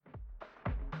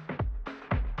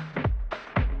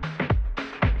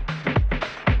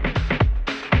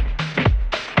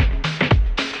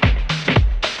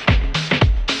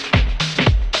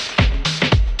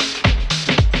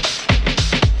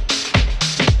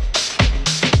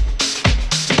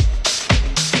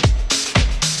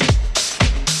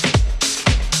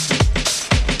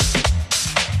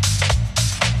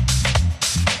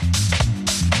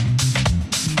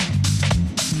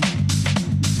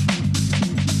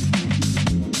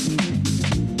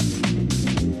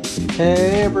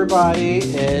Hey everybody,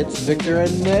 it's Victor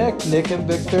and Nick and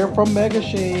Victor from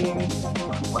Megashine.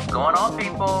 What's going on,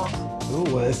 people?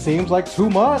 Ooh, it seems like too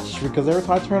much because every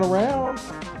time I turn around,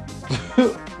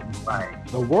 Like,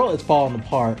 the world is falling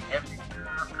apart. every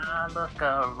time I look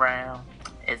around,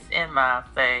 it's in my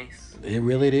face. It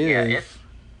really Yeah, is.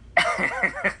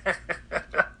 it's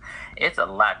it's a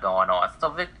lot going on. So,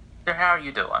 Victor, how are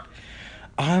you doing?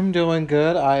 I'm doing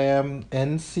good. I am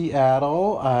in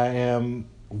Seattle. I am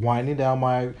winding down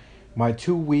my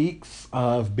 2 weeks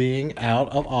of being out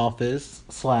of office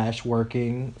slash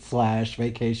working slash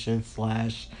vacation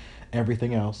slash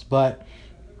everything else. But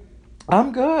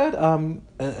I'm good. I'm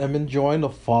enjoying the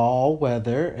fall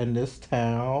weather in this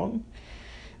town.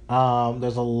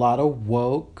 There's a lot of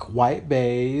woke white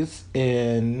bays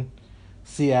in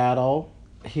Seattle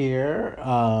here.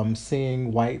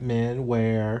 Seeing white men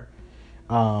wear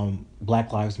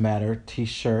Black Lives Matter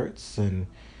T-shirts and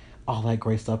all that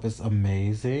great stuff is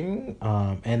amazing.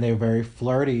 And they're very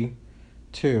flirty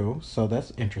too, so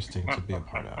that's interesting to be a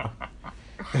part of.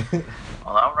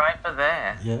 Well, all right for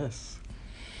that. Yes.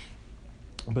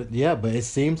 But yeah, but it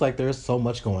seems like there's so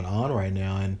much going on right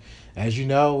now. And as you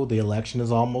know, the election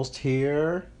is almost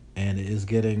here and it is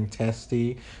getting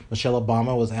testy. Michelle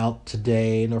Obama was out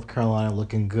today, North Carolina,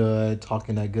 looking good,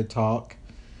 talking that good talk.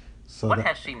 So When that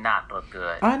has she not looked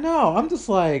good? I know. I'm just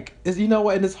like, is you know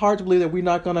what? And it's hard to believe that we're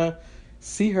not gonna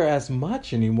see her as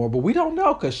much anymore. But we don't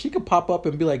know because she could pop up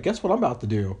and be like, "Guess what I'm about to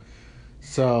do."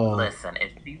 So Listen,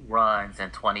 if she runs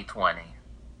in 2020,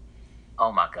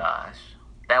 oh my gosh,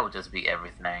 that would just be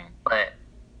everything. But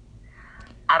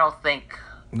I don't think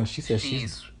no, she says she's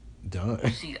she's done.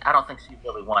 I don't think she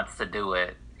really wants to do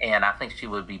it, and I think she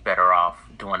would be better off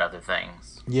doing other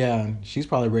things. Yeah, she's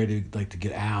probably ready to like to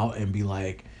get out and be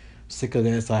like sick of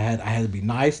this. I had to be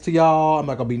nice to y'all. I'm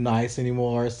not gonna be nice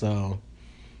anymore. So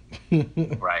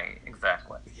Right,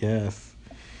 exactly. yes.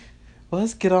 Well,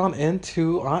 let's get on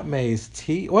into Aunt May's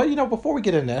tea. Well, before we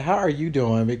get into that, how are you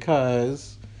doing?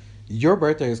 Because your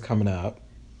birthday is coming up,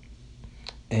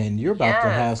 and you're about to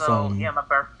Yeah, have so some. yeah, my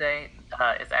birthday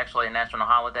is actually a national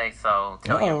holiday, so Uh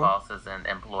tell your oh. bosses and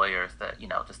employers that,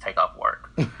 just take off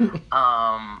work.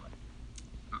 Um,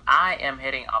 I am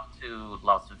heading up to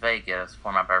Las Vegas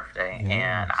for my birthday, and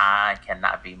Yes. I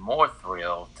cannot be more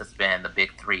thrilled to spend the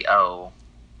big 3-0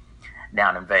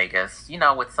 down in Vegas,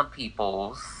 with some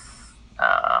peoples.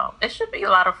 It should be a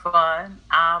lot of fun.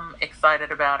 I'm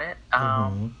excited about it.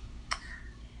 Mm-hmm.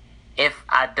 If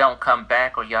I don't come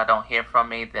back or y'all don't hear from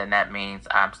me, then that means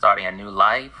I'm starting a new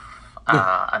life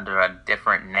under a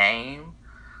different name.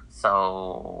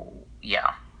 So,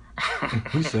 yeah.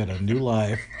 You said a new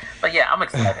life. But yeah, I'm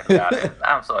excited about it.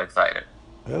 I'm so excited.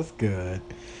 That's good.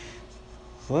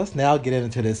 So let's now get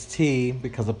into this tea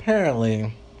because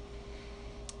apparently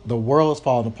the world is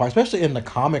falling apart, especially in the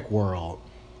comic world.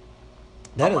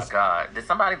 That Oh my is, God. Did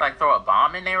somebody like throw a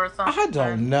bomb in there or I something?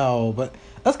 don't know, but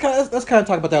let's kind of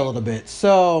talk about that a little bit.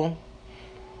 So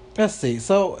let's see.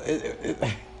 So,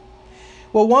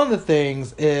 well, one of the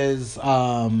things is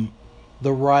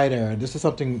the writer. This is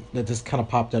something that just kind of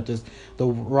popped up. This the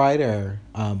writer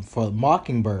for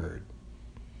Mockingbird.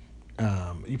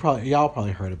 Y'all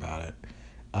probably heard about it.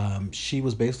 She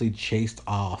was basically chased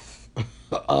off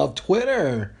of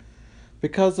Twitter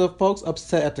because of folks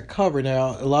upset at the cover.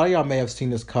 Now, a lot of y'all may have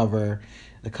seen this cover.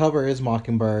 The cover is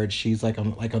Mockingbird. She's like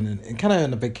on kind of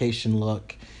in a vacation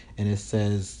look, and it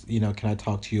says, "Can I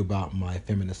talk to you about my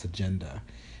feminist agenda?"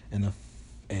 And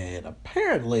and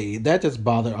apparently that just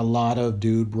bothered a lot of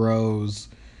dude bros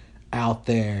out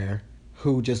there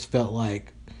who just felt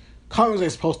like Congress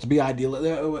ain't supposed to be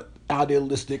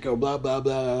idealistic or blah blah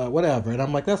blah whatever. And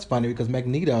I'm like, that's funny because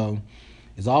Magneto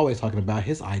is always talking about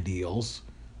his ideals.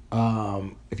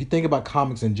 If you think about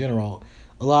comics in general,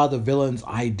 a lot of the villains'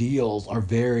 ideals are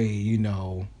very,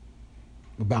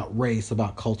 about race,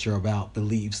 about culture, about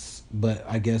beliefs. But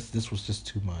I guess this was just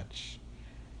too much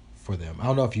for them. I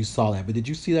don't know if you saw that, but did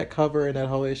you see that cover in that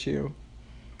whole issue?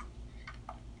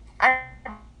 I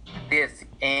did,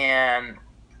 and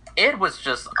it was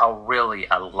just a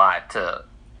lot to.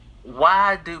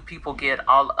 Why do people get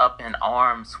all up in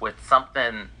arms with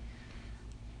something?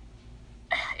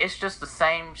 It's just the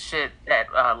same shit that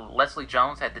Leslie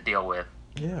Jones had to deal with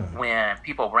Yeah. when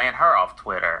people ran her off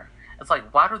Twitter. It's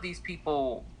like, why do these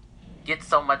people get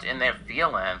so much in their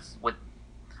feelings with?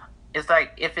 It's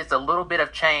like if it's a little bit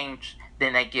of change,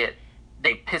 then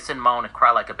they piss and moan and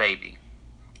cry like a baby.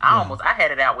 Yeah. I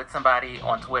had it out with somebody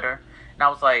on Twitter, and I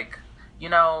was like, you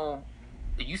know,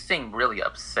 you seem really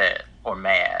upset or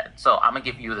mad, so I'm gonna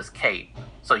give you this cape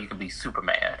so you can be super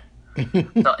mad.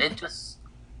 So it just,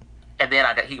 and then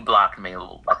he blocked me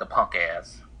like a punk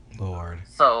ass. Lord.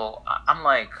 So I'm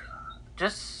like,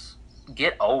 just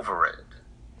get over it.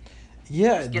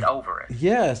 Yeah, Just get over it.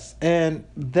 yes, and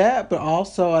that, but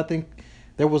also I think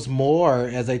there was more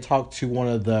as I talked to one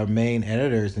of the main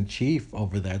editors in chief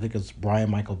over there. I think it's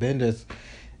Brian Michael Bendis,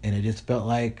 and it just felt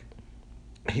like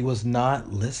he was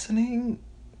not listening,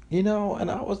 and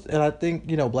I think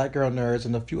Black Girl Nerds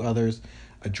and a few others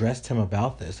addressed him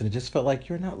about this, and it just felt like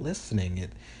you're not listening.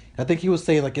 I think he was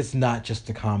saying like it's not just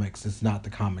the comics, it's not the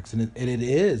comics, and it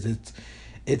is.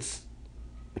 It's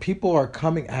people are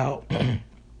coming out.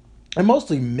 And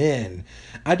mostly men.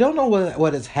 I don't know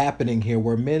what is happening here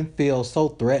where men feel so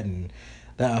threatened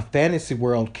that a fantasy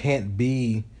world can't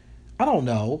be, I don't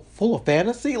know, full of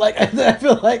fantasy. Like I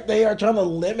feel like they are trying to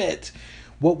limit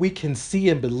what we can see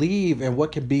and believe and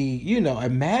what can be,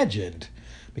 imagined.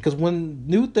 Because when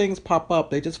new things pop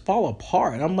up, they just fall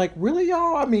apart. And I'm like, really,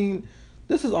 y'all? I mean,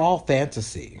 this is all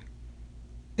fantasy.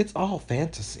 It's all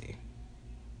fantasy.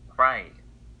 Right.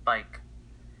 Like,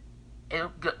 it,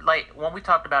 like when we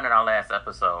talked about in our last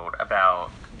episode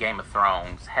about Game of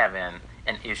Thrones having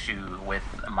an issue with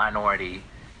minority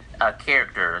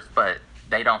characters, but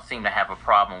they don't seem to have a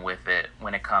problem with it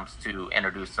when it comes to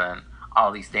introducing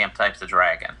all these damn types of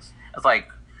dragons. It's like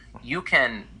you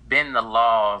can bend the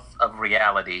laws of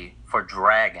reality for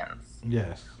dragons,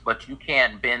 Yes. but you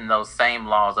can't bend those same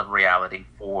laws of reality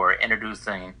for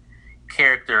introducing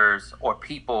characters or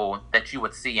people that you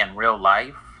would see in real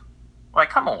life. Like,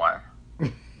 come on.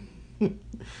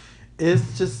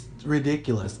 It's just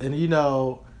ridiculous. And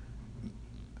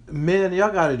men,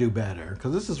 y'all got to do better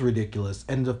because this is ridiculous.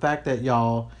 And the fact that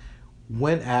y'all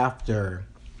went after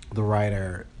the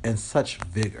writer in such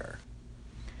vigor,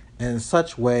 in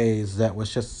such ways that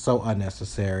was just so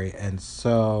unnecessary and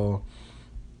so,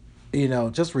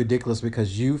 just ridiculous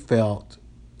because you felt,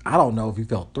 I don't know if you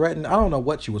felt threatened. I don't know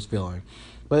what you was feeling.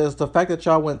 But it's the fact that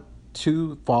y'all went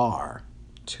too far,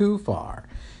 too far.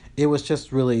 It was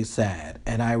just really sad.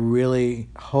 And I really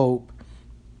hope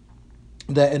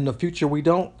that in the future we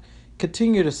don't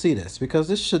continue to see this because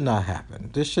this should not happen.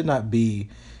 This should not be,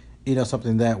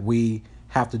 something that we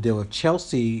have to deal with.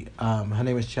 Chelsea, her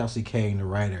name is Chelsea Kane, the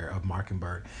writer of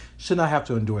Mockingbird, should not have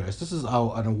to endure this. This is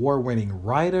an award-winning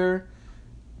writer,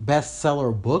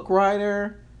 bestseller book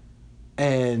writer,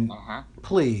 and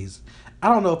please, I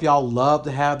don't know if y'all love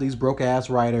to have these broke-ass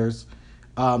writers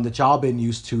that y'all been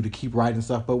used to keep writing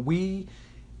stuff, but we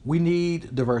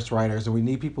need diverse writers and we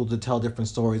need people to tell different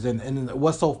stories. And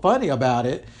what's so funny about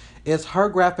it is her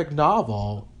graphic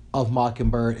novel of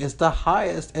Mockingbird is the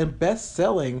highest and best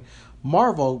selling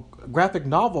Marvel graphic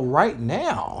novel right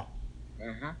now.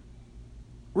 Mm-hmm.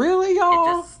 Really,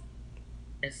 y'all?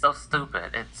 It's so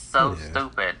stupid. It's so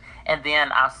stupid. And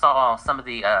then I saw some of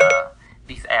these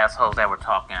assholes that were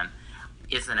talking.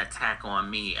 It's an attack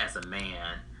on me as a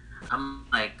man. I'm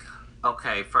like,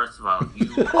 okay, first of all,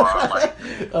 you are like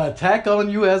attack on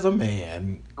you as a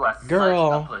man. You are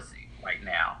girl, such a pussy right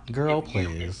now. Girl,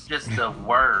 please. It's just the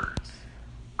words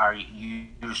are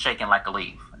you're shaking like a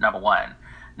leaf. Number one.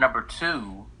 Number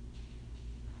two,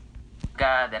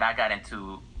 guy that I got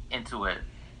into it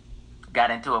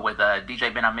with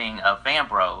DJ Ben Amin of Fan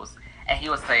Bros, and he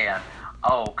was saying,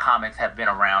 "Oh, comics have been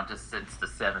around just since the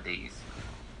 '70s."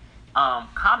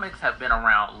 Comics have been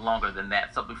around longer than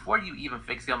that. So before you even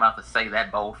fix your mouth to say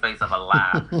that bold face of a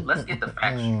lie, let's get the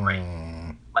facts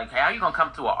straight. Like, how are you gonna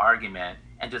come to an argument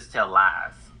and just tell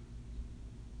lies?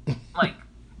 Like,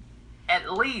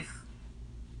 at least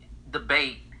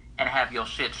debate and have your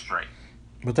shit straight.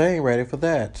 But they ain't ready for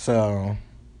that, so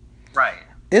right.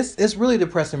 It's really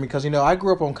depressing because I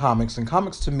grew up on comics, and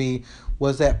comics to me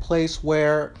was that place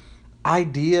where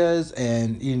ideas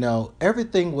and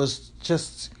everything was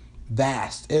just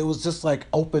vast. It was just like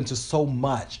open to so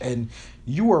much, and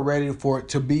you were ready for it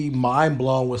to be mind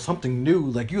blown with something new.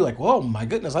 Like you're like, oh my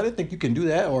goodness, I didn't think you can do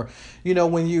that. Or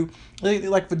when you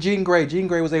like for Jean Grey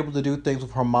was able to do things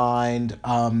with her mind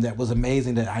that was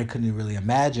amazing that I couldn't really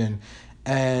imagine,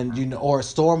 and or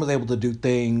Storm was able to do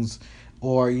things.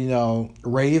 Or,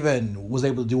 Raven was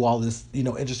able to do all this,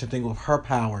 interesting thing with her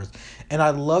powers. And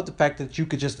I love the fact that you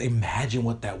could just imagine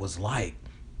what that was like.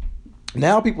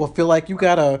 Now people feel like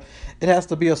it has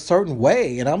to be a certain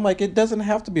way. And I'm like, it doesn't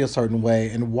have to be a certain way.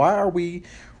 And why are we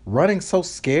running so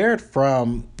scared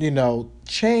from,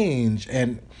 change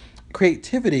and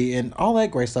creativity and all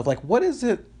that great stuff? Like, what is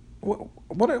it?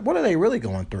 What are they really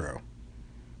going through?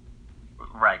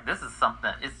 Right. This is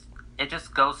something, it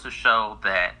just goes to show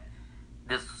that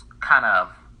this kind of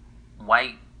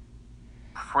white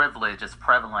privilege is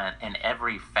prevalent in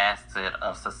every facet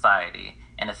of society,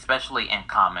 and especially in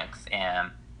comics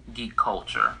and geek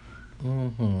culture.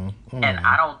 Mm-hmm. Mm-hmm. And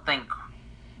I don't think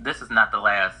this is not the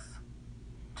last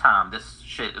time this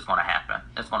shit is going to happen.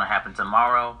 It's going to happen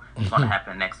tomorrow. It's going to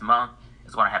happen next month.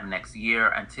 It's going to happen next year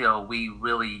until we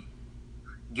really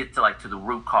get to to the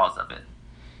root cause of it.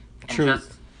 And True.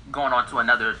 just going on to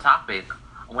another topic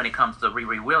when it comes to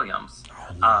Riri Williams,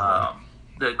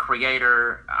 the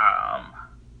creator.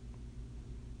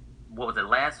 What was it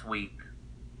last week?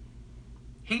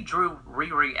 He drew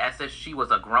Riri as if she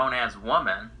was a grown ass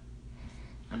woman,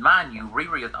 and mind you,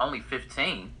 Riri is only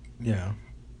 15. Yeah.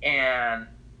 And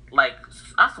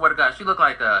I swear to God, she looked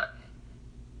like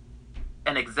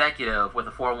an executive with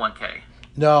a 401k.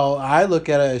 No, I look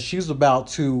at it as she's about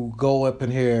to go up in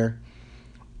here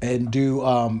and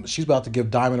do. She's about to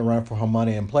give Diamond a run for her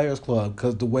money in Players Club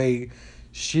because the way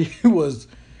she was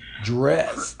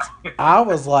dressed, I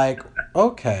was like,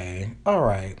 okay, all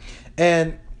right.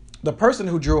 And the person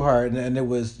who drew her, and it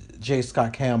was J.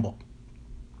 Scott Campbell.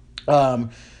 Um,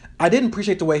 I didn't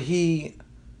appreciate the way he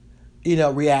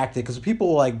reacted because people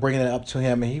were like bringing it up to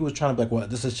him and he was trying to be like, well,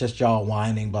 this is just y'all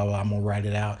whining, blah, blah, I'm going to write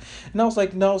it out. And I was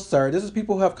like, no, sir, this is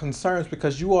people who have concerns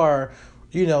because you are,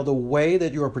 the way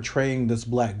that you are portraying this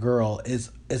black girl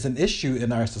is an issue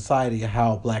in our society,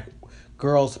 how black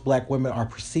girls, black women are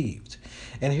perceived.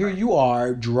 And here you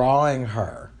are drawing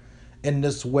her in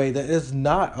this way that is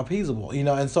not appeasable,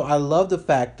 and so I love the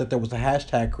fact that there was a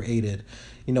hashtag created,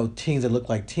 teens that look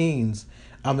like teens,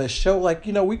 that show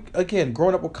we again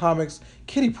growing up with comics.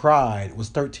 Kitty Pryde was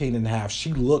 13 and a half.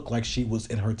 She looked like she was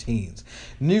in her teens.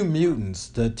 New Mutants,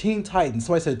 the Teen Titans.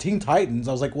 Somebody said Teen Titans.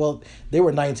 I was like, well, they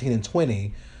were 19 and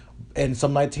 20, and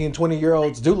some 19 and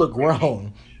 20-year-olds do look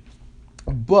grown,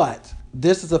 but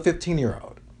this is a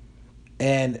 15-year-old,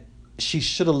 and she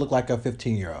should have looked like a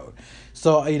 15-year-old.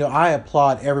 So I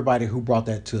applaud everybody who brought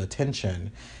that to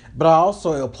attention. But I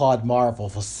also applaud Marvel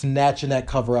for snatching that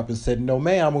cover up and said, no,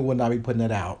 ma'am, we will not be putting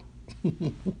it out. Hmm.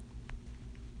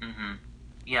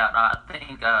 Yeah, I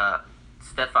think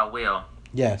Steph Will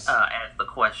Yes. asked the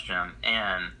question,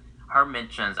 and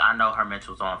I know her mentions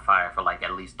was on fire for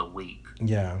at least a week.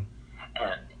 Yeah.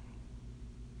 And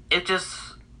it just,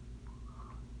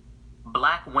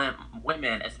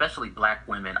 women, especially black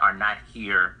women, are not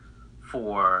here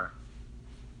for,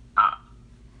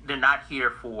 they're not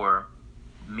here for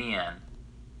men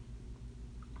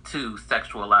to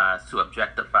sexualize, to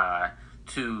objectify,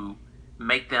 to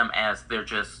make them as they're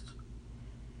just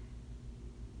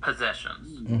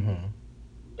possessions. Mm-hmm.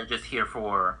 They're just here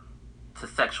to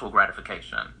sexual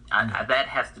gratification. That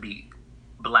has to be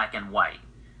black and white.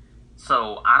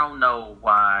 So I don't know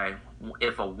why,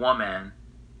 if a woman,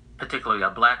 particularly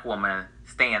a black woman,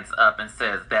 stands up and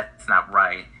says that's not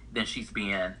right, then she's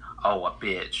being, a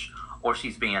bitch, or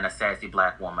she's being a sassy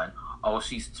black woman, oh,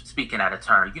 she's speaking out of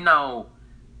turn.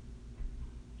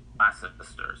 My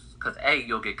sisters, because A,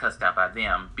 you'll get cussed out by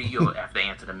them, B, you'll have to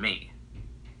answer to me.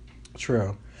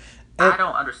 True. I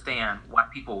don't understand why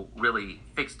people really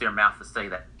fix their mouth to say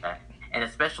that, and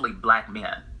especially black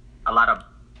men. A lot of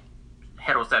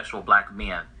heterosexual black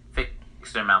men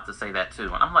fix their mouth to say that too.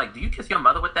 And I'm like, do you kiss your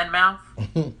mother with that mouth?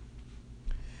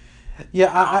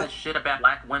 Yeah, all this shit about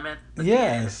black women,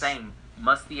 yes, the same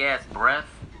musty ass breath.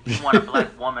 You want a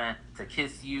black woman to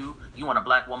kiss you. You want a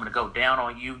black woman to go down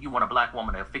on you. You want a black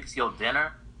woman to fix your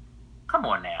dinner. Come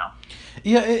on now.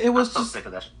 Yeah, it was I'm so just sick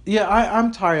of that. Yeah,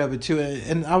 I'm tired of it too,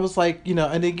 and I was like,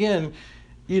 and again,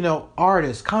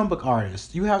 artists, comic book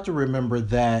artists, you have to remember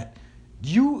that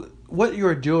what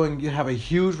you're doing, you have a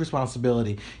huge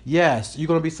responsibility. Yes, you're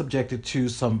going to be subjected to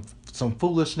some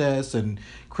foolishness and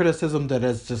criticism that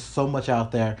is just so much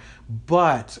out there,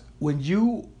 but when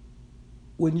you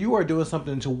are doing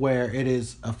something to where it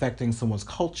is affecting someone's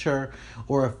culture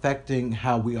or affecting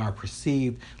how we are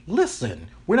perceived, listen.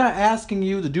 We're not asking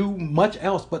you to do much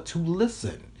else but to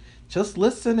listen. Just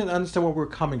listen and understand where we're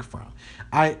coming from.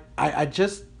 I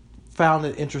just found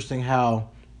it interesting how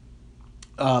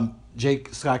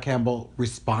Jake Scott Campbell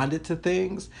responded to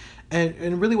things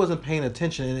and really wasn't paying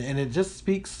attention. And it just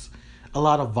speaks a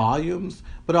lot of volumes,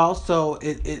 but also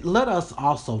it let us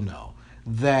also know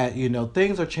that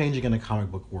things are changing in the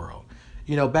comic book world.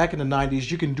 Back in the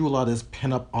 90s, you can do a lot of this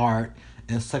pinup art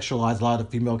and sexualize a lot of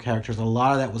female characters. A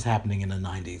lot of that was happening in the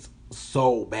 90s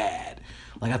so bad.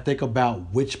 I think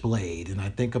about Witchblade, and I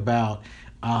think about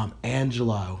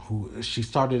Angela, who she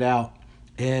started out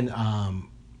in I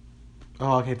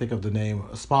can't think of the name,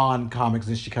 Spawn Comics,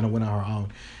 and she kind of went on her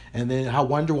own. And then how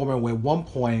Wonder Woman, at one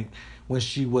point when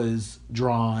she was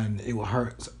drawn,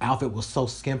 her outfit was so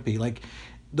skimpy.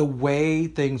 The way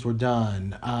things were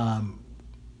done,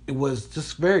 it was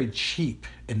just very cheap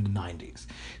in the 90s.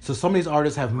 So some of these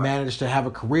artists have managed to have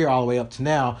a career all the way up to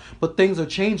now, but things are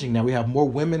changing now. We have more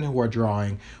women who are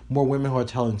drawing, more women who are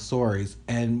telling stories,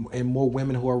 and more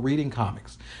women who are reading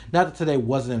comics. Not that today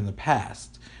wasn't in the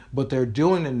past, but they're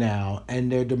doing it now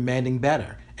and they're demanding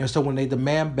better. And so when they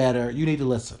demand better, you need to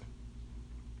listen.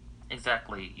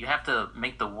 Exactly. You have to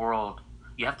make the world.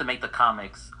 You have to make the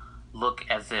comics look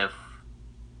as if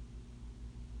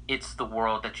it's the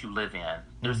world that you live in.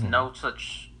 There's Mm-hmm. no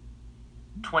such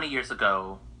 20 years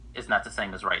ago is not the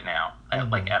same as right now,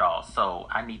 like Mm-hmm. at all. So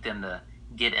I need them to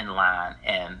get in line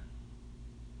and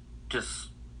just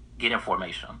get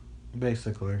information.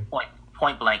 Basically.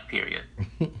 Point blank. Period.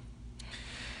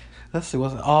 Let's see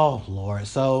what's oh Lord.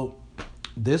 So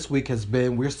this week has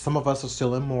been we're some of us are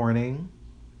still in mourning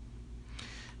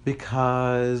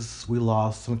because we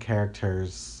lost some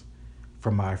characters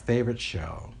from our favorite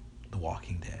show, The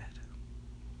Walking Dead.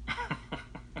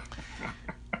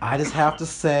 I just have to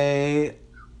say,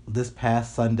 this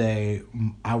past Sunday,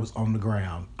 I was on the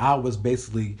ground. I was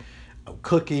basically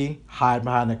Cookie hide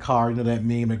behind the car. You know that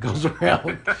meme that goes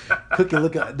around. Cookie,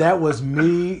 look at that was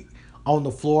me on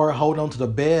the floor holding onto the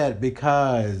bed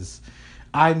because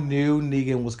I knew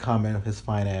Negan was coming. His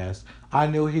fine ass. I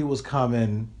knew he was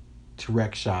coming to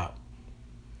Rec Shop,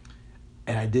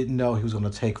 and I didn't know he was going to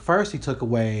take. First, he took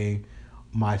away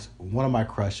my one of my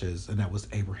crushes, and that was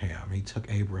Abraham. He took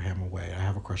Abraham away. I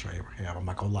have a crush on Abraham. I'm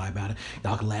not gonna lie about it.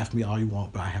 Y'all can laugh at me all you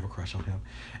want, but I have a crush on him.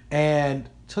 And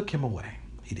took him away.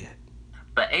 He did.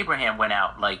 But Abraham went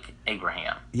out like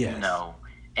Abraham. Yes. You know,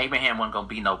 Abraham wasn't gonna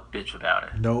be no bitch about it.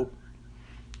 Nope.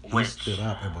 He Which stood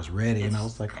up and was ready, and I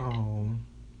was like, oh.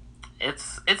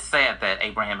 it's sad that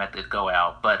Abraham had to go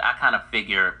out, but I kind of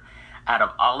figure out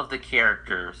of all of the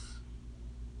characters,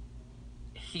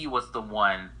 he was the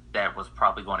one that was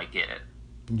probably going to get it.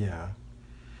 Yeah.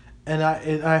 And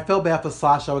I felt bad for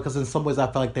Sasha because in some ways I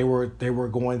felt like they were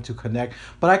going to connect,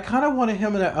 but I kind of wanted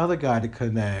him and that other guy to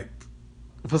connect.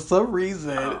 For some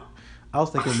reason, I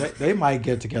was thinking they might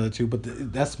get together too, but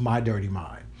that's my dirty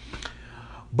mind.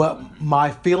 But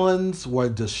my feelings were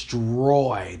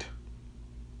destroyed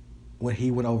when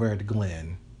he went over to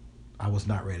Glenn. I was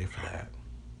not ready for that.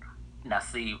 Now,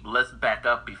 see, let's back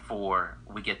up before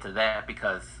we get to that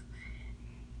because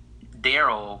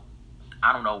Daryl,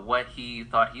 I don't know what he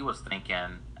thought he was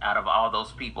thinking. Out of all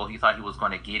those people, he thought he was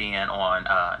going to get in on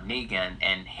Negan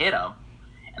and hit him.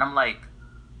 And I'm like,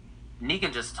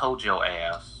 Negan just told your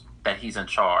ass that he's in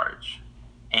charge.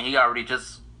 And he already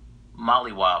just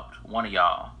mollywopped one of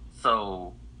y'all.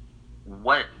 So,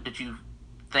 what did you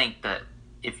think that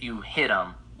if you hit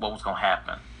him, what was going to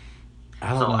happen? I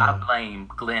don't So know. I blame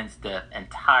Glenn's death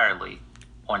entirely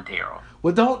on Daryl.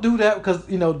 Well, don't do that because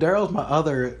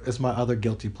Daryl's my other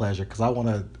guilty pleasure because I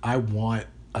want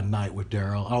a night with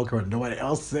Daryl. I don't care what nobody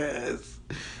else says.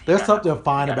 There's something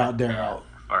fine about Daryl.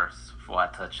 First, before I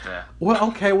touch that. Well,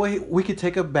 okay, well we could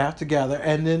take a bath together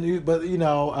and then well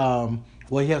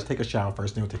he has to take a shower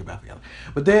first, then we'll take a bath together.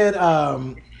 But then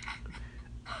I'm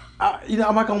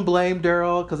not gonna blame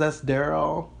Daryl because that's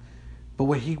Daryl. But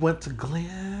when he went to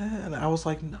Glenn, I was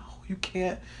like, no, you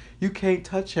can't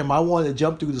touch him. I wanted to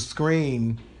jump through the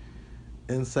screen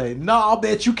and say, no, I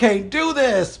bet you can't do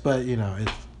this. But I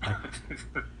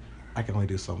can only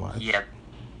do so much. Yeah,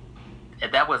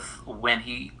 that was when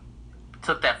he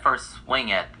took that first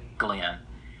swing at Glenn,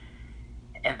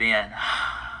 and then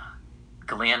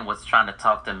Glenn was trying to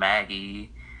talk to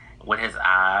Maggie with his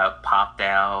eye popped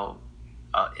out.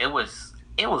 It was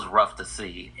rough to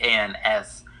see, and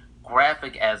as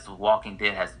graphic as Walking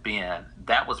Dead has been,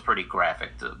 that was pretty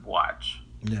graphic to watch.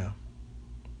 Yeah,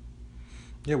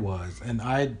 it was, and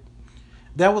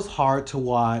that was hard to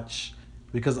watch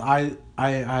because I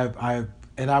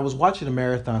was watching the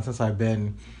marathon since I've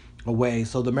been away.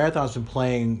 So the marathon's been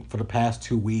playing for the past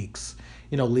 2 weeks,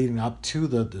 leading up to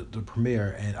the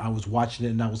premiere, and I was watching it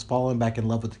and I was falling back in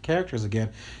love with the characters again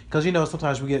because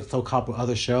sometimes we get so caught up with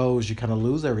other shows you kind of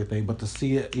lose everything, but to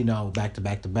see it back to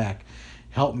back to back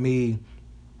helped me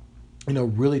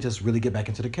really get back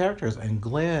into the characters. And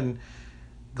Glenn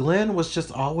was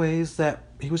just always that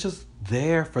he was just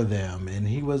there for them, and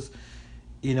he was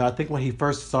I think when he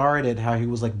first started how he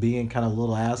was like being kind of a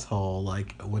little asshole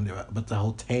like but the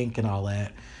whole tank and all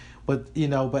that, but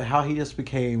how he just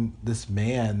became this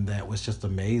man that was just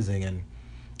amazing. And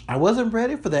I wasn't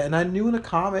ready for that, and I knew in the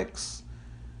comics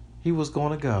he was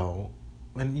going to go,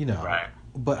 and Right.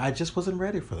 but I just wasn't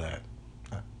ready for that.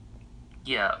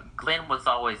 Yeah, Glenn was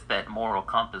always that moral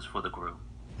compass for the group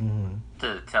Mm-hmm.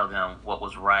 to tell them what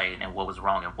was right and what was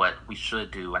wrong and what we should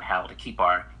do and how to keep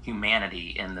our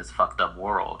humanity in this fucked up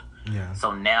world. Yeah.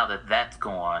 So now that that's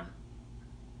gone,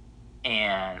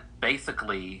 and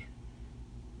basically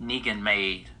Negan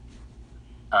made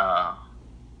uh,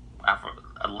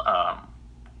 I,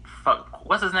 fuck,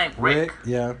 what's his name? Rick Rick,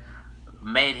 yeah.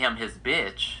 made him his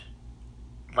bitch.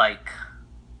 Like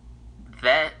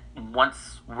that.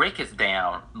 Once Rick is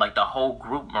down, like the whole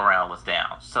group morale is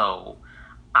down. So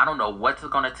I don't know what it's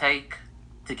gonna take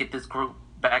to get this group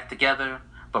back together.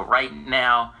 But right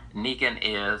now, Negan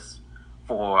is,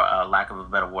 for lack of a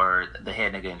better word, the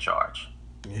head nigga in charge.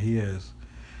 He is.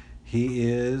 He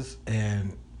is,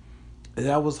 and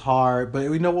that was hard. But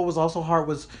you know what was also hard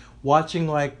was watching,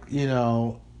 like,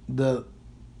 the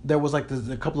there was like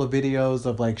a couple of videos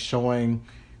of like showing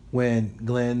when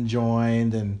Glenn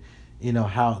joined, and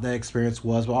how that experience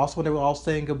was, but also when they were all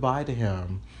saying goodbye to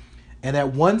him. And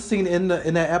that one scene in that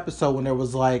episode when there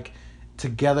was like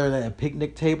together at a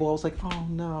picnic table, I was like, oh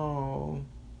no,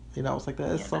 I was like, that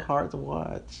is Yeah, so hard to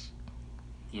watch.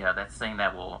 yeah, that scene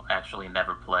that will actually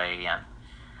never play. And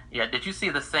yeah, did you see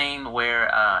the scene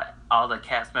where all the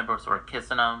cast members were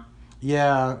kissing him?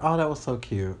 Yeah, oh, that was so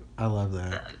cute. I love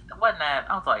that. Wasn't that?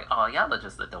 I was like, oh, y'all are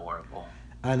just adorable.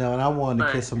 I know, and I wanted to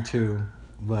But kiss him too,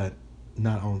 but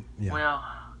not on. Yeah. well,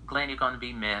 Glenn, you're going to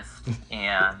be missed,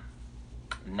 and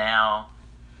now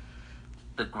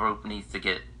the group needs to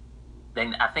get.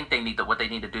 I think they need to. What they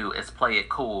need to do is play it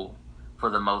cool for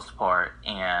the most part,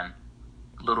 and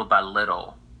little by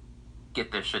little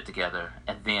get their shit together,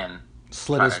 and then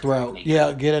Slit try his to attack throat. Negan.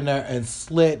 Yeah, get in there and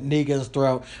slit Negan's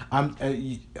throat.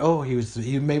 Oh,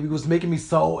 he maybe was making me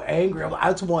so angry.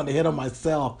 I just wanted to hit him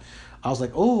myself. I was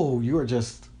like, oh, you are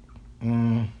just.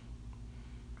 Mm,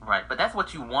 Right, but that's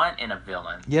what you want in a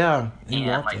villain, yeah, you and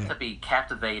want like that. to be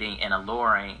captivating and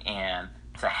alluring, and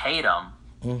to hate him,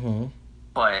 Mm-hmm.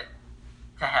 but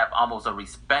to have almost a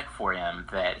respect for him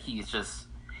that he's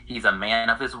a man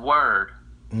of his word.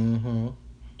 Mm-hmm.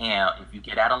 And if you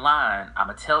get out of line, I'm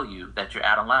gonna tell you that you're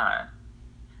out of line.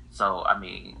 So I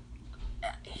mean,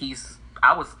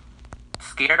 I was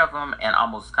scared of him and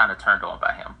almost kind of turned on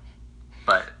by him.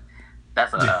 But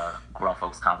that's a grown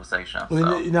folks conversation. So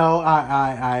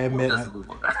I we'll admit. just move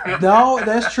on. No,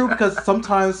 that's true because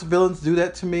sometimes villains do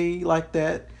that to me like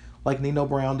that. Like Nino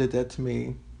Brown did that to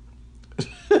me.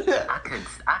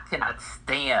 I cannot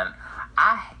stand.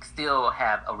 I still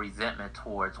have a resentment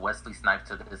towards Wesley Snipes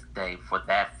to this day for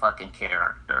that fucking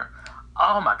character.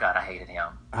 Oh my god, I hated him.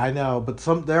 I know, but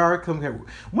there are some.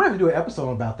 We're going to do an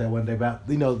episode about that one day about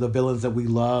the villains that we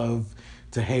love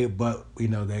to hate, but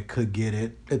that could get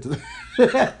it at the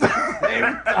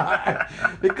same time.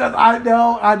 Because I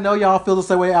know y'all feel the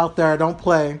same way out there. Don't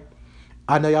play.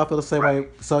 I know y'all feel the same Right, way.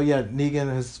 So yeah,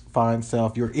 Negan is fine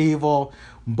self. You're evil,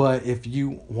 but if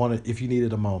you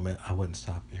needed a moment, I wouldn't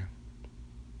stop you.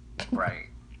 right.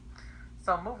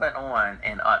 So moving on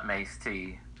in Aunt May's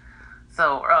tea.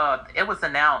 So it was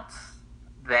announced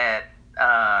that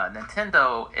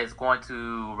Nintendo is going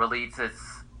to release its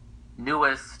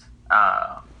newest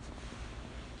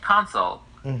console.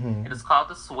 Mm-hmm. It is called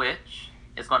the Switch.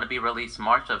 It's going to be released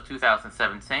March of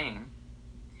 2017.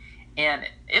 And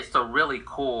it's a really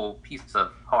cool piece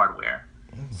of hardware.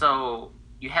 So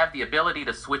you have the ability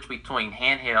to switch between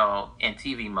handheld and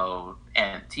TV mode,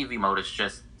 and TV mode is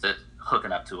just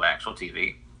hooking up to actual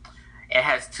TV. It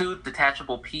has two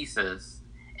detachable pieces,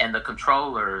 and the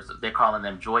controllers, they're calling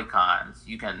them Joy Cons.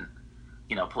 You can,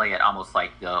 play it almost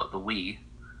like the Wii.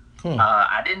 Hmm.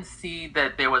 I didn't see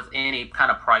that there was any kind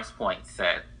of price point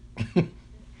set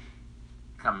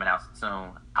coming out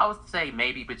soon. I would say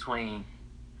maybe between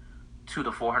 $200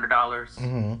 to $400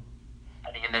 Mm-hmm.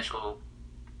 at the initial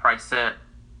price set.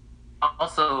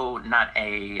 Also, not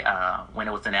a when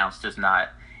it was announced, just not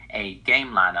a game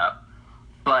lineup.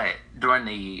 But during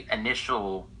the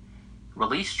initial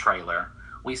release trailer,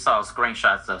 we saw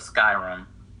screenshots of Skyrim,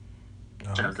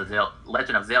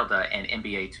 Legend of Zelda, and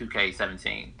NBA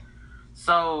 2K17.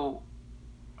 So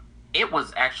it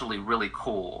was actually really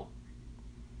cool.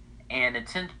 And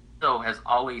Nintendo has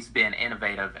always been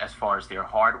innovative as far as their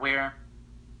hardware,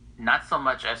 not so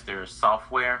much as their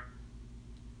software.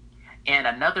 And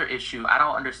another issue, I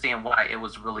don't understand why it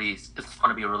was released. It's going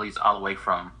to be released all the way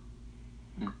from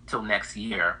till next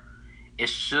year. It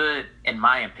should, in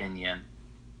my opinion,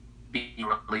 be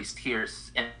released here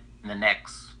in the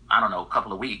next, I don't know,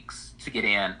 couple of weeks to get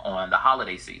in on the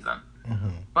holiday season. Mm-hmm.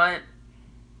 But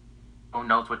who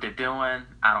knows what they're doing?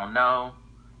 I don't know.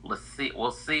 Let's see.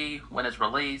 We'll see when it's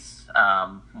released.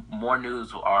 More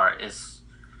news is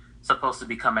supposed to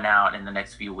be coming out in the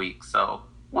next few weeks, so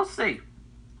we'll see.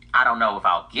 I don't know if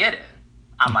I'll get it.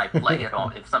 I might play it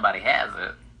on if somebody has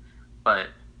it, but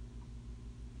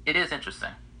it is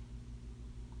interesting.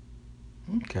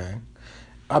 Okay.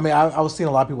 I mean, I was seeing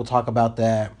a lot of people talk about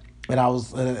that And I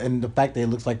was, and the fact that it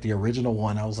looks like the original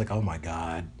one, I was like, oh my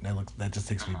god, that just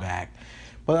takes me Mhm. back.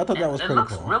 But I thought that And was it pretty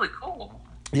looks cool. really cool.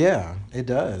 Yeah, it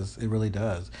does. It really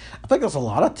does. I think there's a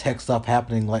lot of tech stuff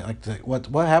happening.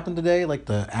 What happened today? Like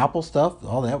the Apple stuff.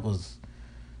 All that was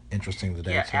interesting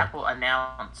today Yeah, too. Apple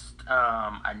announced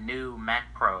a new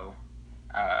Mac Pro,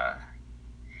 uh,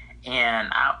 and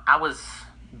I was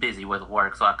busy with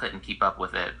work, so I couldn't keep up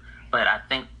with it. But I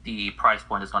think the price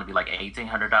point is going to be like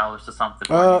 $1,800 or something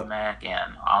for a new Uh, Mac,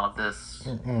 and all of this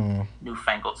mm-mm.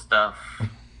 newfangled stuff.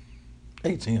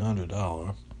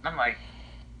 $1,800. I'm like,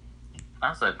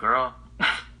 I said, girl,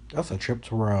 That's a trip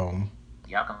to Rome.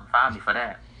 y'all can find me for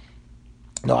that.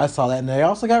 No, I saw that, and they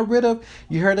also got rid of.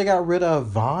 You heard they got rid of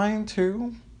Vine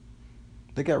too.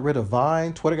 They got rid of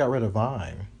Vine. Twitter got rid of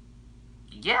Vine.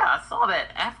 Yeah, I saw that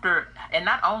after, and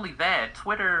not only that,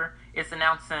 Twitter is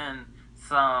announcing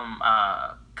some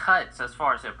cuts as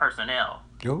far as their personnel,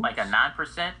 like a Oops.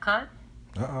 9% cut.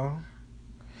 Uh oh.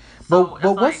 So But it's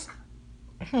like what's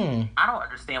hmm. I don't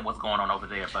understand what's going on over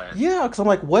there, but Yeah, because I'm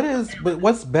like,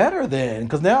 what's better then?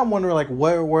 Because now I'm wondering, like,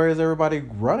 where is everybody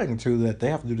running to that they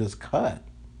have to do this cut?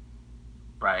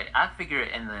 right, I figure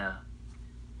in the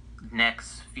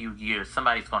next few years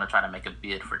somebody's going to try to make a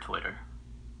bid for Twitter,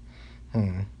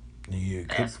 Hmm. You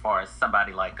could, as far as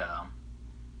somebody like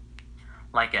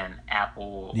an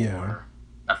Apple yeah. or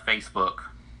a Facebook,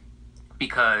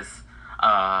 because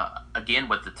again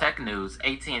with the tech news,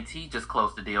 AT&T just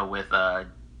closed the deal with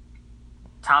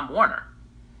Time Warner.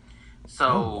 Oh,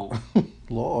 So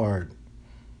Lord.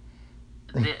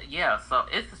 yeah, so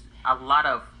it's a lot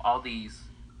of all these.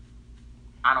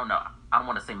 I don't know. I don't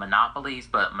want to say monopolies,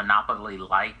 but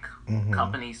monopoly-like Mm-hmm.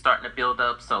 companies starting to build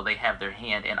up, so they have their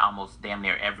hand in almost damn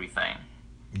near everything.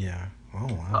 Yeah. Oh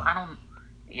So wow. I don't.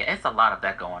 Yeah, it's a lot of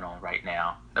that going on right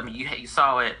now. I mean, you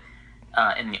saw it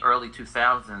in the early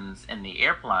 2000s in the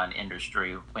airplane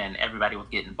industry when everybody was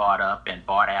getting bought up and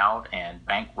bought out and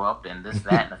bankrupt and this,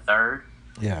 that, and the third.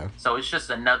 Yeah. So it's just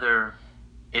another.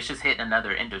 It's just hitting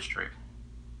another industry.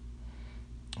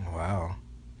 Wow.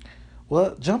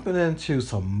 Well, jumping into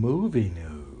some movie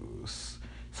news.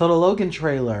 So the Logan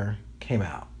trailer came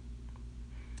out,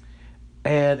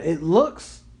 and it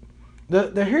looks.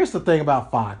 Here's the thing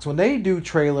about Fox. When they do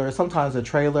trailers, sometimes the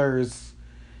trailers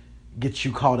get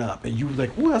you caught up, and you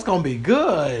like, "Ooh, that's gonna be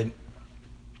good."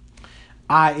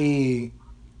 I.e.,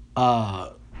 uh,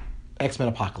 X Men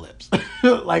Apocalypse.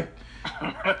 Like,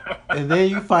 and then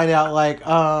you find out like,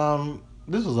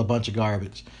 this was a bunch of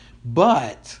garbage.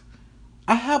 But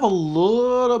I have a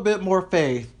little bit more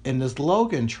faith in this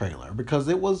Logan trailer because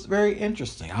it was very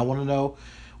interesting. I want to know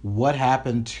what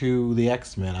happened to the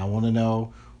X Men. I want to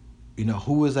know,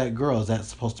 who is that girl? Is that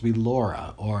supposed to be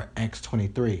Laura or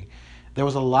X-23? There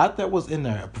was a lot that was in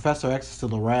there. Professor X is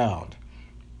still around.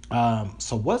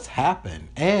 So what's happened?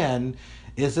 And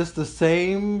is this the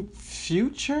same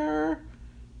future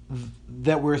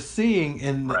that we're seeing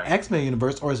in the Right. X Men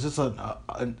universe, or is this an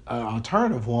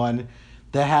alternative one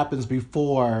that happens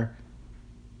before?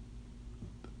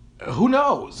 Who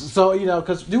knows? So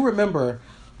because do remember,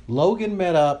 Logan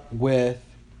met up with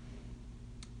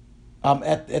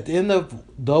at the end of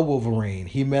the Wolverine,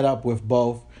 he met up with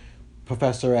both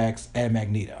Professor X and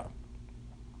Magneto.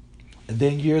 And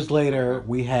then years later,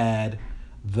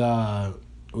 Mm-hmm. the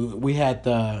we had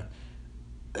the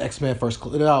X Men First.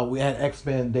 No, we had X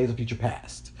Men Days of Future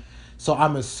Past. So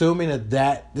I'm assuming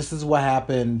that this is what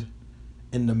happened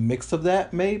in the mix of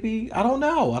that. Maybe I don't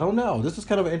know. I don't know. This is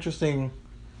kind of an interesting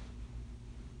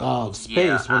Yeah,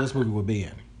 space where this movie would be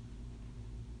in.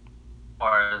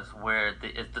 far as where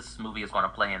if this movie is going to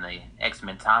play in the X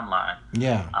Men timeline.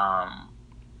 Yeah. Um,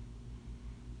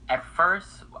 at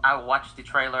first, I watched the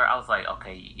trailer. I was like,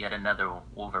 okay, yet another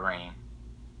Wolverine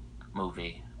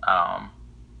movie.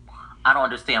 I don't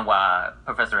understand why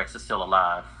Professor X is still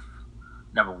alive.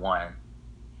 Number one.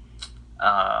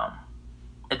 Um,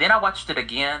 and then I watched it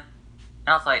again, and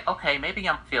I was like, okay, maybe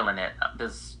I'm feeling it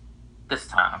this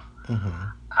time. Mm-hmm.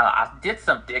 I did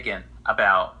some digging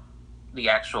about the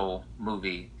actual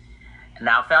movie.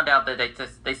 Now I found out that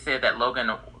they said that Logan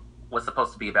was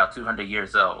supposed to be about 200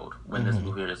 years old when this Mm-hmm.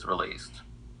 movie was released.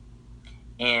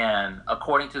 And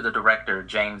according to the director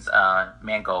James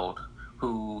Mangold,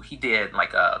 who he did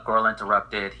like Girl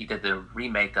Interrupted, he did the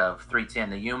remake of 310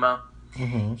 to Yuma.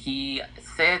 Mm-hmm. He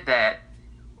said that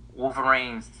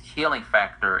Wolverine's healing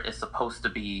factor is supposed to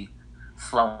be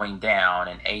slowing down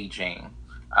and aging,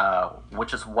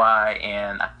 which is why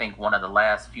in I think one of the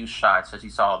last few shots that you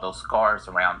saw those scars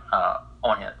around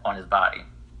on his body.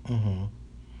 Mm-hmm.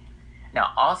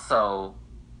 Now also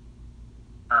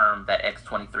that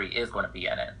X-23 is going to be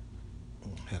in it.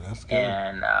 Yeah, that's good.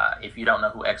 And if you don't know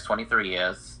who X-23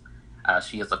 is,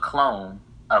 she is a clone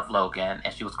of Logan,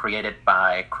 and she was created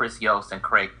by Chris Yost and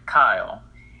Craig Kyle.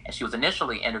 And she was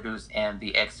initially introduced in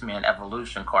the X-Men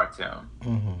Evolution cartoon.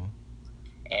 Mm-hmm.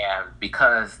 And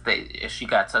because she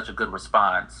got such a good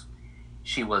response,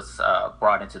 she was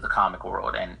brought into the comic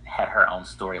world and had her own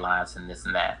storylines and this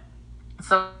and that.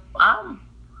 So I'm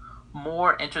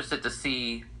more interested to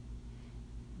see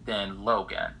than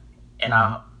Logan, and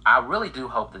Mm-hmm. I really do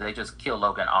hope that they just kill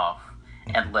Logan off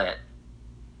and let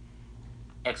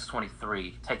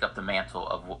X-23 take up the mantle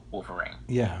of Wolverine.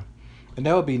 Yeah. And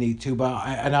that would be neat too.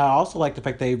 And I also like the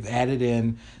fact they've added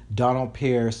in Donald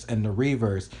Pierce and the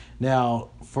Reavers. Now,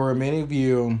 for many of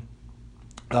you,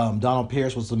 Donald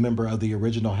Pierce was a member of the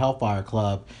original Hellfire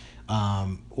Club.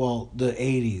 Well, the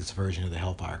 '80s version of the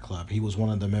Hellfire Club. He was one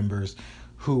of the members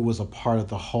who was a part of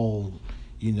the whole,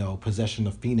 possession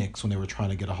of Phoenix when they were trying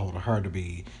to get a hold of her to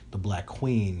be the Black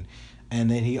Queen. And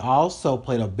then he also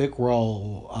played a big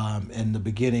role in the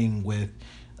beginning with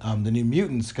the New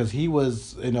Mutants because he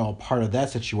was, a part of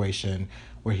that situation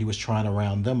where he was trying to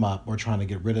round them up or trying to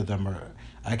get rid of them. Or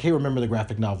I can't remember the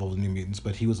graphic novel of the New Mutants,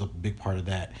 but he was a big part of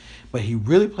that. But he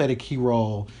really played a key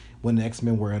role when the X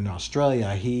Men were in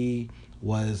Australia. He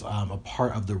was a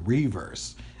part of the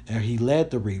Reavers, and he led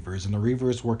the Reavers, and the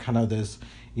Reavers were kind of this,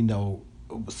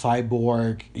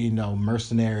 cyborg,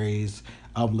 mercenaries.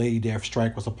 Lady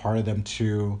Deathstrike was a part of them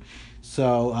too.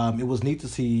 So it was neat to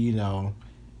see, you know,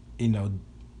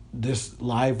 this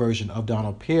live version of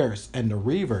Donald Pierce and the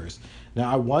Reavers.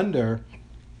 Now I wonder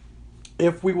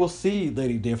if we will see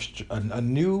a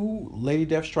new Lady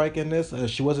Deathstrike in this.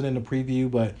 She wasn't in the preview,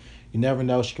 but you never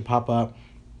know; she could pop up.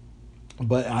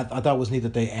 But I thought it was neat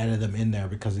that they added them in there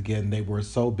because again, they were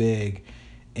so big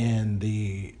in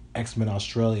the X Men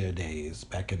Australia days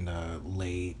back in the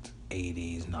late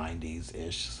 '80s, '90s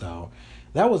ish. So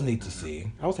that was neat to Mm-hmm.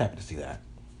 see. I was happy to see that.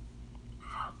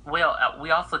 Well,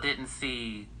 we also didn't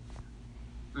see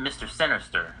Mr.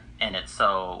 Sinister in it,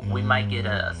 so we might get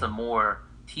Mm, some more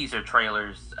teaser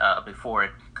trailers before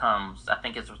it comes. I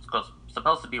think it's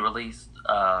supposed to be released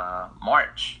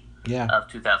March yeah, of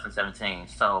 2017.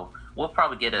 So we'll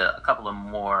probably get a couple of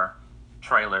more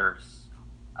trailers,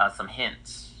 some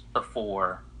hints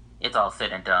before it's all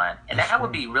said and done. And that's that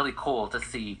would true. be really cool to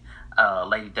see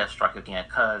Lady Deathstrike again,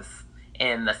 because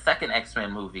in the second X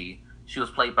Men movie, she was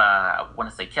played by I want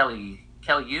to say Kelly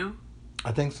Yu,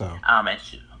 I think so. and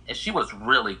she was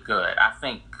really good. I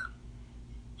think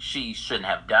she shouldn't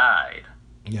have died,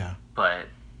 Yeah. but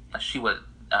she would.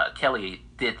 Kelly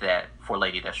did that for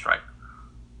Lady Deathstrike.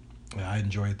 Yeah, I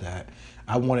enjoyed that.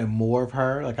 I wanted more of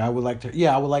her. Like I would like to.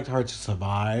 Yeah, I would like her to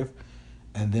survive,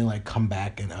 and then like come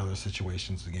back in other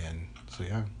situations again. So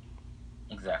yeah.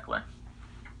 Exactly.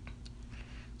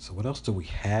 So what else do we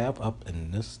have up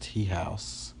in this tea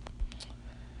house?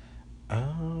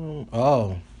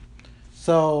 Oh.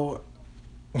 So,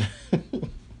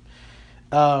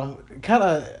 kind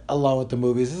of along with the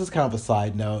movies. This is kind of a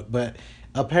side note, but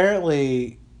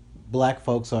apparently, black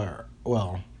folks are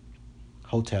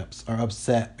hoteps are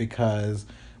upset because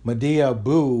Medea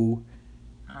Boo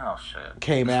Oh shit.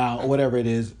 came out, whatever it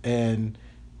is, and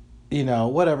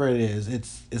whatever it is,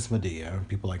 it's Medea.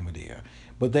 People like Medea,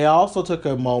 but they also took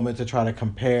a moment to try to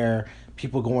compare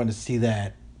people going to see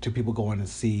that to people going to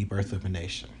see Birth of a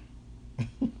Nation,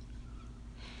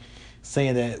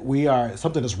 saying that we are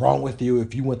something is wrong with you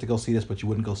if you went to go see this, but you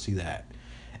wouldn't go see that.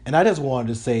 And I just wanted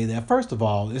to say that first of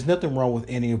all, there's nothing wrong with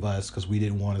any of us because we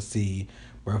didn't want to see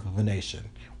Birth of a Nation.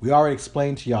 We already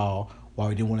explained to y'all why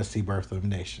we didn't want to see Birth of a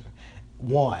Nation.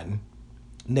 One,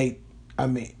 Nate, I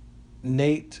mean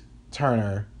Nate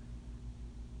Turner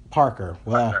Parker.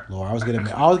 Well, Parker. Lord,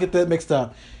 I always get that mixed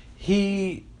up.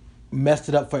 He messed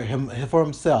it up for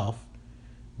himself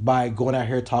by going out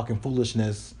here talking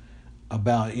foolishness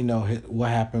about what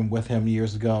happened with him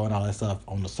years ago and all that stuff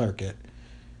on the circuit.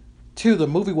 Two, the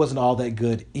movie wasn't all that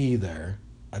good either.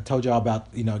 I told y'all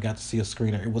about got to see a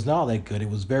screener. It was not all that good. It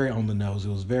was very on the nose. It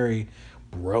was very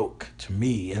broke to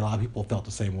me, and a lot of people felt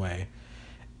the same way.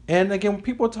 And again,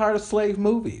 people are tired of slave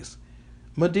movies.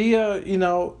 Medea,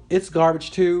 it's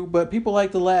garbage too, but people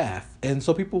like to laugh, and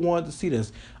so people wanted to see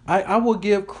this. I will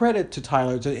give credit to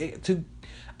Tyler to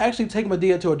actually take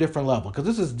Medea to a different level because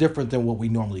this is different than what we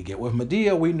normally get. With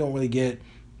Medea, we normally get,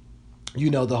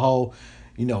 the whole,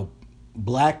 you know,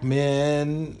 black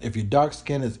men. If you're dark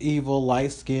skinned, is evil.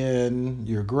 Light skin,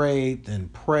 you're great,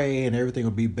 and pray, and everything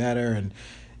will be better. And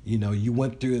you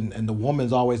went through, and the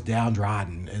woman's always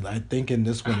downtrodden. And I think in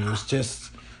this one, it was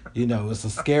just, it's a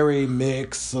scary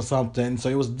mix or something. So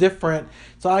it was different.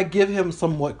 So I give him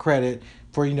somewhat credit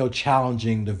for,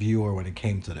 challenging the viewer when it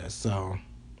came to this. So,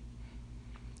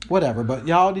 whatever. But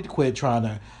y'all need to quit trying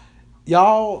to.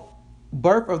 Y'all,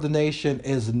 Birth of the Nation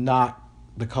is not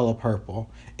The Color Purple.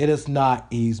 It is not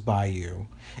Eve's Bayou.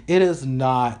 It is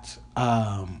not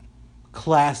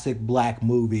classic black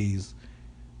movies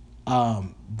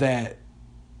that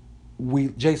we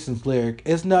Jason's lyric.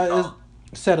 It's not.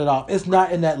 Set It Off. It's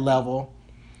not in that level.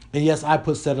 And yes, I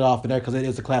put Set It Off in there because it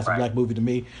is a classic Right. black movie to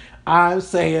me. I'm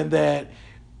saying that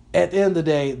at the end of the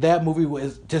day, that movie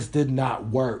was just did not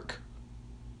work,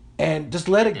 and just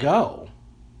let It it didn't. go.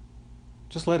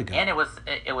 Just let it go. And it was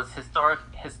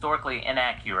historically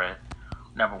inaccurate.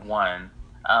 Number one,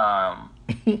 um,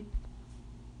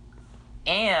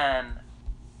 and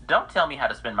don't tell me how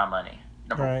to spend my money.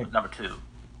 Number Right. number two,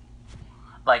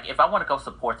 like if I want to go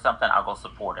support something, I'll go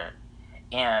support it.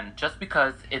 And just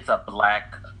because it's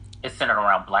centered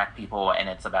around black people and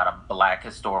it's about a black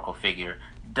historical figure,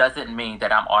 doesn't mean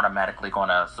that I'm automatically going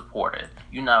to support it.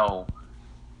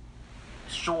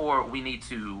 Sure, we need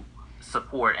to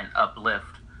support and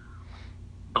uplift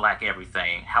black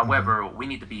everything. Mm-hmm. However, we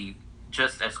need to be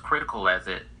just as critical as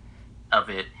it of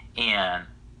it, and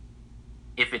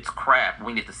if it's crap,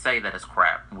 we need to say that it's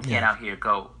crap. We can't Yes. out here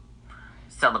go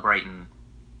celebrating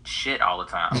shit all the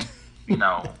time.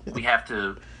 We have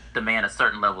to demand a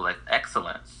certain level of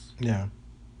excellence Yeah.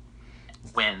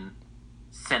 when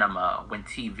cinema, when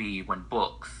TV, when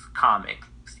books, comics,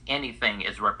 anything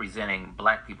is representing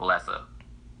black people as a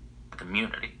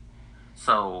community.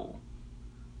 So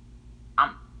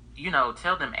I'm,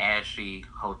 tell them ashy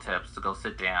hoteps to go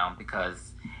sit down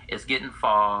because it's getting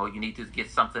fall. You need to get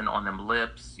something on them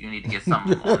lips. You need to get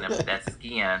something on them that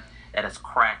skin that is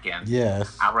cracking.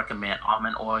 Yes. I recommend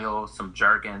almond oil, some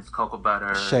Jergens, cocoa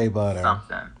butter, Shea butter.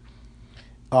 something.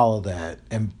 All of that,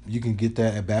 and you can get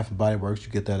that at Bath and Body Works.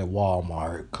 You get that at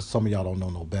Walmart because some of y'all don't know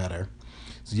no better.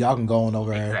 So y'all can go on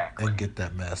over there Exactly. and get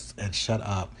that mess and shut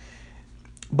up.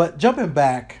 But jumping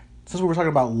back, since we were talking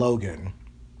about Logan,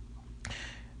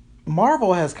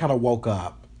 Marvel has kind of woke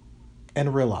up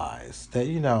and realized that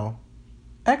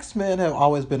X-Men have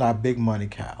always been our big money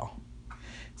cow.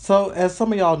 So as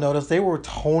some of y'all noticed, they were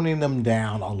toning them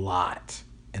down a lot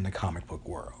in the comic book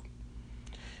world.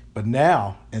 But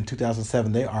now, in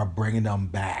 2007, they are bringing them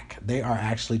back. They are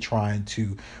actually trying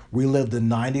to relive the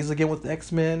 90s again with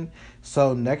X Men.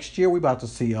 So next year, we're about to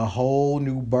see a whole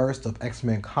new burst of X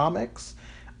Men comics,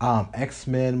 X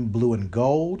Men Blue and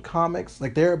Gold comics.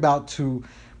 Like they're about to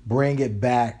bring it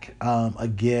back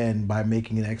again by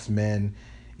making an X Men,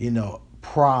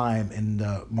 prime in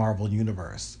the Marvel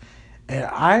universe. And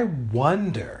I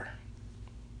wonder,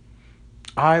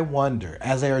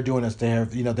 as they are doing this, they're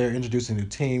introducing new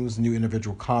teams, new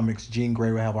individual comics. Jean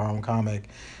Grey will have her own comic.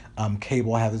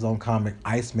 Cable will have his own comic.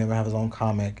 Iceman will have his own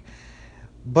comic.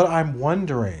 But I'm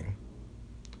wondering,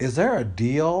 is there a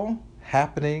deal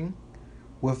happening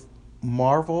with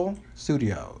Marvel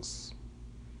Studios?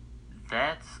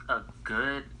 That's a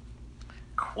good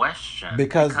question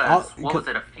Because, because what was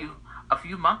it, a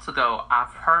few months ago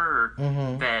I've heard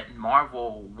mm-hmm, that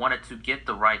Marvel wanted to get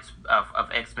the rights of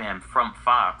X-Men from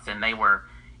Fox and they were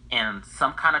in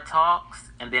some kind of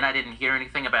talks and then I didn't hear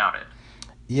anything about it.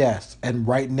 yes, and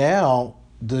right now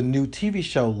the new TV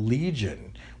show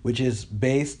Legion, which is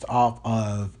based off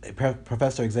of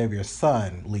Professor Xavier's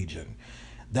son, Legion.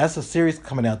 That's a series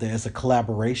coming out there. It's a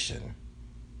collaboration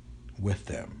with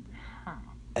them, Hmm.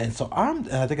 and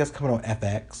I think that's coming on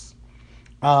FX.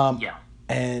 Um, Yeah.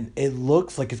 and it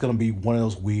looks like it's gonna be one of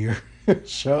those weird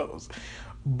shows.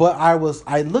 But I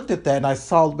looked at that and I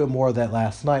saw a little bit more of that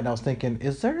last night, and I was thinking,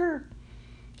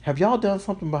 have y'all done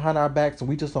something behind our backs and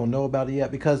we just don't know about it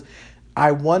yet? Because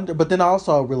I wonder. But then I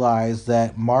also realized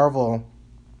that Marvel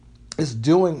is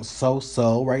doing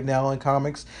so right now in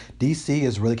comics. DC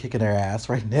is really kicking their ass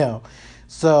right now.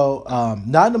 So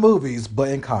not in the movies, but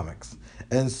in comics.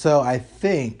 And so I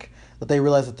think that they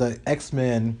realize that the X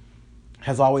Men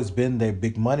has always been their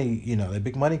big money, their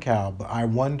big money cow. But I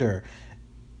wonder,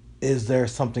 is there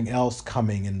something else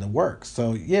coming in the works?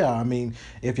 So yeah, I mean,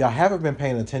 if y'all haven't been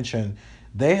paying attention,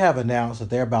 they have announced that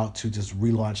they're about to just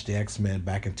relaunch the X Men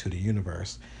back into the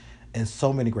universe in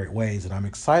so many great ways, and I'm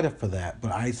excited for that.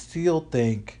 But I still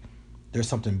think there's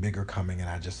something bigger coming, and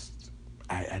I just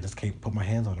can't put my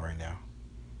hands on it right now.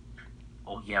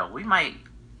 Oh yeah, we might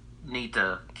need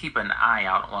to keep an eye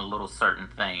out on little certain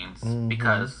things Mm-hmm.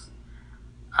 because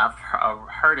I've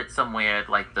heard it somewhere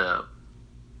like the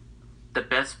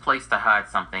best place to hide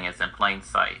something is in plain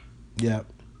sight. Yep,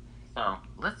 So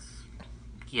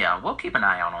yeah, we'll keep an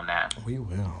eye out on that. we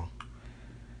will.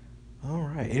 All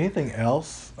right. Anything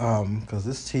else? Because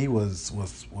this tea was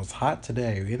hot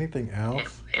today. Anything It,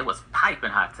 else? it was piping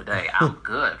hot today. I'm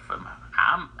good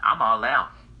I'm all out.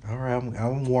 All right,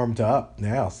 I'm warmed up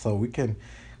now, so we can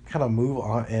kind of move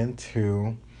on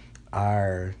into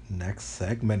our next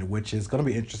segment, which is going to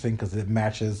be interesting because it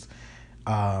matches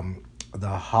the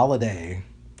holiday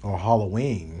or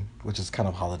Halloween, which is kind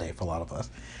of holiday for a lot of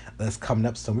us. That's coming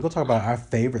up soon. We're gonna talk about our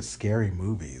favorite scary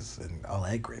movies and all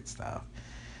that great stuff.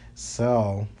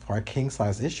 So, for our king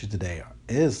size issue today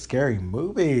is scary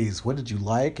movies. What did you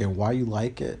like and why you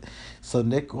like it? So,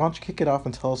 Nick, why don't you kick it off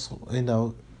and tell us,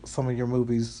 some of your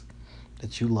movies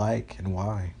that you like and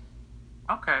why?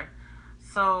 Okay,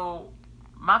 so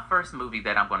my first movie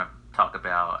that I'm going to talk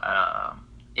about,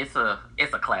 it's a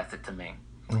classic to me.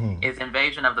 Mm-hmm. It's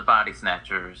Invasion of the Body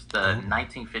Snatchers, the Oh.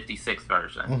 1956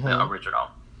 version, the Mm-hmm. original.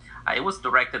 It was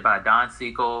directed by Don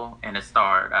Siegel and it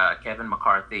starred Kevin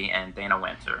McCarthy and Dana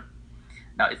Winter.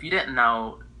 Now, if you didn't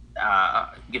know,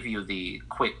 give you the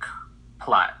quick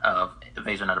plot of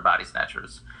Invasion of the Body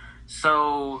Snatchers.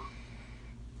 So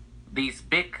these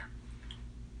big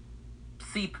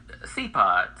sea, sea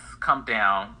pods come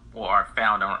down or are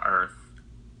found on Earth,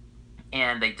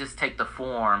 and they just take the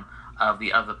form of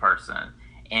the other person,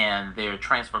 and their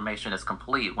transformation is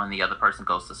complete when the other person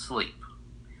goes to sleep.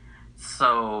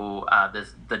 So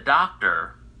the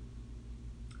doctor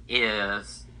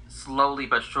is slowly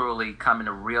but surely coming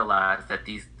to realize that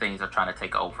these things are trying to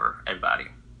take over everybody.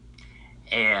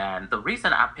 And the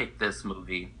reason I picked this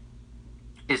movie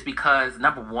is because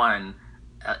number one,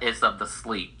 it's of the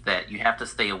sleep that you have to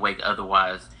stay awake,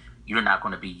 otherwise you're not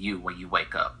going to be you when you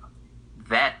wake up.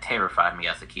 That terrified me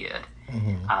as a kid.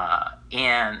 Mm-hmm.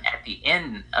 And at the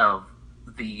end of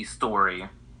the story,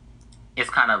 it's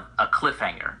kind of a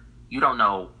cliffhanger. You don't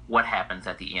know what happens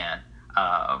at the end.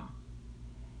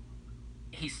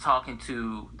 He's talking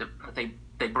to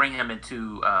they bring him in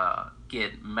to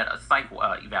get a psych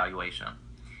evaluation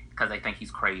because they think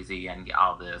he's crazy and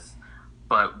all this.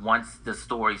 But once the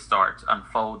story starts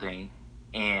unfolding,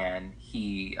 and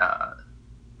the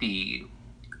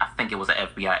I think it was an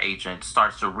FBI agent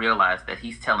starts to realize that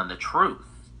he's telling the truth,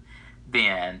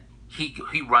 then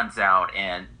he runs out,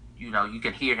 and you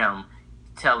can hear him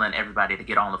telling everybody to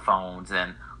get on the phones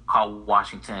and call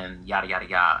Washington, yada yada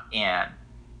yada, and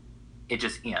it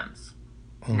just ends.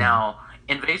 Mm-hmm. Now,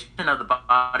 Invasion of the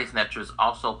Body Snatchers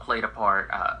also played a part,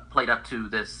 played up to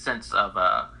this sense of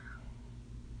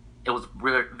it was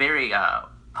very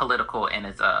political in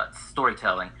its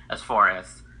storytelling as far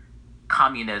as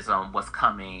communism was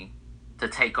coming to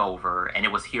take over, and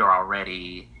it was here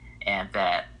already, and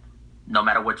that no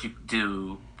matter what you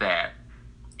do, that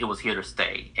it was here to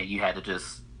stay, and you had to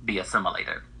just be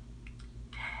assimilated.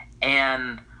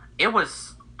 And it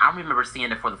was, I remember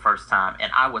seeing it for the first time,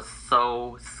 and I was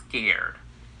so scared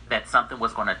that something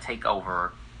was going to take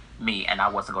over me, and I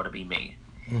wasn't going to be me.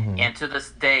 Mm-hmm. And to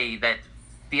this day, that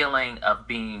feeling of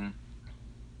being,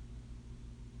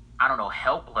 I don't know,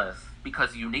 helpless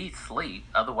because you need sleep,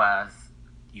 otherwise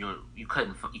you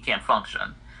can't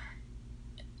function.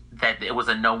 That it was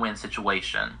a no-win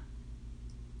situation.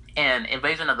 And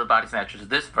Invasion of the Body Snatchers,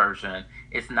 this version,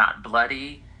 is not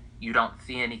bloody. You don't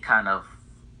see any kind of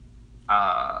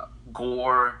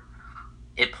gore.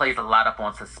 It plays a lot up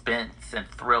on suspense and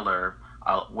thriller,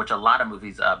 which a lot of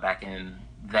movies back in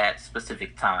that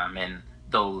specific time and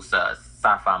those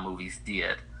sci-fi movies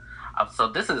did. So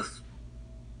this is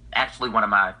actually one of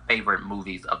my favorite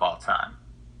movies of all time.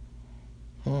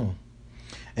 Hmm.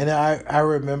 And I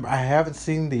remember I haven't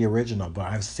seen the original, but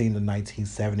I've seen the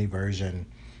 1970 version.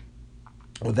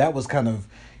 Well, that was kind of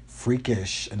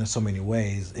freakish in so many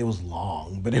ways. It was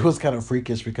long, but it was kind of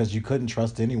freakish because you couldn't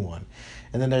trust anyone.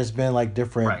 And then there's been like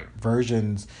different Right.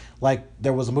 versions. Like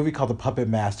there was a movie called The Puppet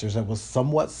Masters that was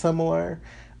somewhat similar,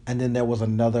 and then there was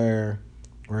another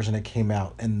version that came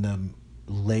out in the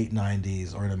late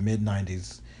 '90s or the mid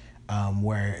 '90s,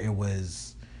 where it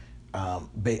was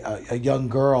a young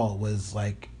girl was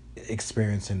like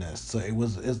experiencing this. So it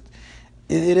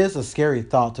is a scary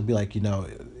thought to be like,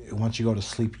 once you go to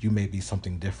sleep, you may be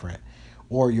something different,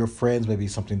 or your friends may be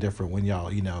something different when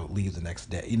y'all, leave the next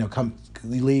day. Come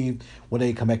you leave when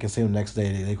they come back and see them the next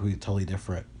day, they could be totally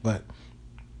different. But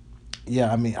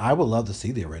yeah, I mean, I would love to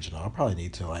see the original. I probably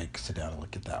need to like sit down and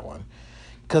look at that one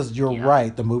because you're Yeah.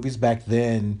 right. The movies back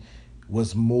then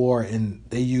was more in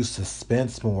they used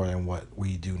suspense more than what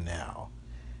we do now,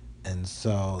 and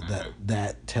so Hmm.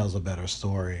 that tells a better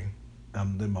story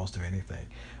than most of anything.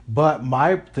 But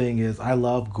my thing is, I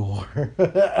love gore.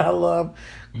 I love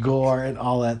gore and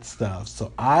all that stuff.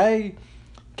 So I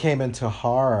came into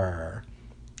horror,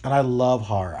 and I love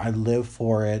horror. I live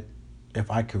for it.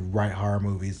 If I could write horror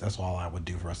movies, that's all I would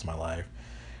do for the rest of my life.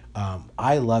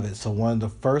 I love it. So one of the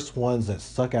first ones that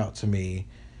stuck out to me,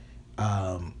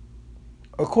 um,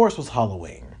 of course, was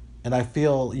Halloween. And I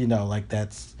feel, like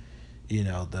that's,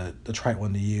 the trite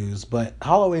one to use. But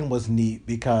Halloween was neat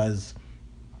because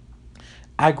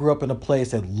I grew up in a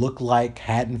place that looked like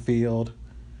Haddonfield.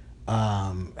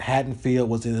 Haddonfield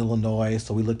was in Illinois,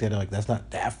 so we looked at it like that's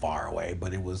not that far away.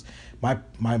 But it was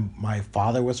my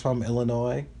father was from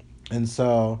Illinois, and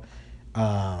so,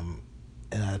 um,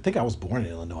 and I think I was born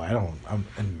in Illinois. I'm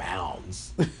in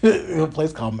Mounds, a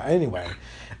place called anyway.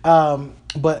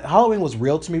 But Halloween was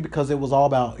real to me because it was all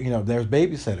about there's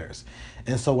babysitters,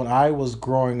 and so when I was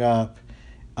growing up,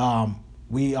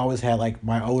 we always had like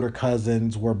my older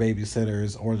cousins were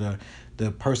babysitters, or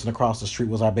the person across the street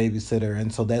was our babysitter,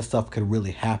 and so that stuff could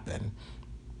really happen.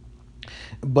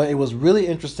 But it was really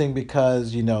interesting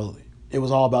because it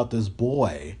was all about this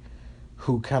boy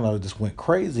who kind of just went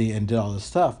crazy and did all this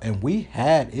stuff, and we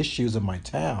had issues in my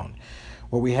town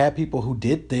where we had people who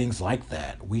did things like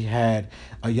that. We had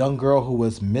a young girl who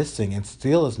was missing and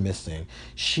still is missing.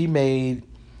 She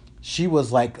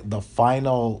was like the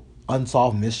final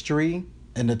unsolved mystery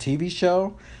in the TV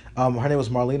show. Her name was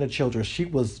Marlena Childress. She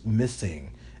was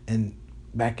missing, and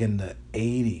back in the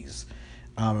 '80s,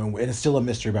 and it's still a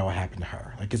mystery about what happened to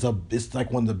her. Like it's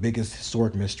like one of the biggest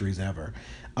historic mysteries ever.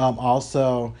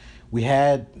 Also, we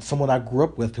had someone I grew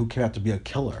up with who came out to be a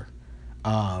killer,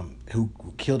 who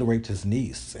killed and raped his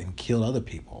niece and killed other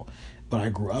people, but I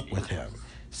grew up with him.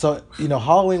 So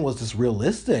Halloween was just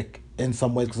realistic in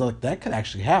some ways because like that could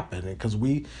actually happen because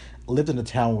we lived in a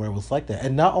town where it was like that.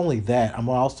 And not only that, I'm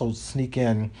gonna also sneak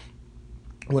in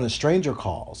When a Stranger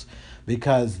Calls,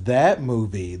 because that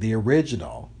movie, the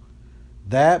original,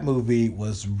 that movie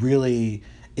was really,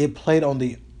 it played on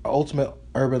the ultimate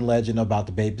urban legend about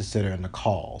the babysitter and the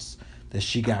calls that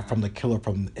she got from the killer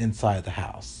from inside the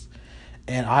house.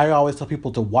 And I always tell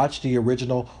people to watch the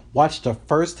original, watch the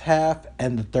first half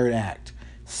and the third act.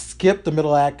 Skip the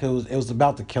middle act because it was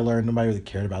about the killer and nobody really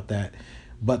cared about that.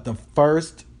 But the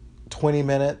first 20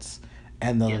 minutes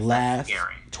and the Yes, that's last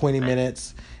scary. 20 That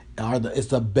minutes it's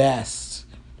the best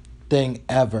thing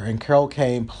ever. And Carol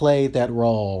Kane played that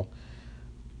role.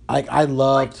 I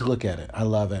love like to look at it. I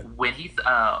love it. when he's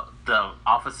the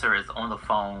officer is on the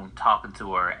phone talking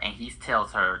to her, and he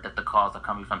tells her that the calls are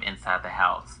coming from inside the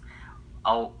house.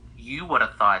 Oh, you would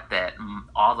have thought that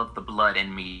all of the blood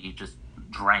in me just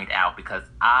drained out because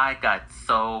I got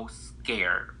so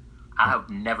scared. I have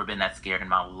never been that scared in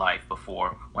my life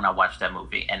before when I watched that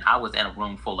movie, and I was in a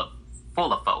room full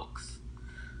of folks.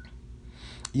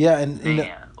 Yeah, and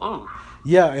Man, ooh,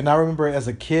 yeah, and I remember as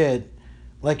a kid,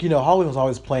 like Halloween was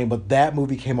always playing, but that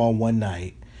movie came on one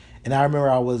night, and I remember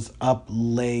I was up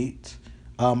late.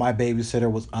 My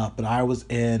babysitter was up, but I was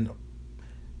in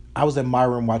my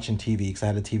room watching TV because I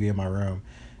had a TV in my room,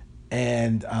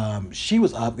 and she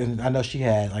was up, and I know she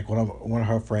had like one of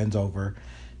her friends over,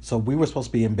 so we were supposed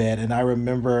to be in bed, and I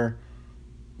remember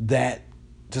that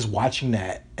just watching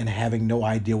that and having no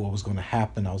idea what was going to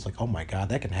happen. I was like, oh my god,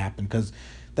 that can happen because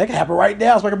that can happen right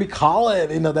now. So I can be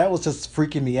calling. That was just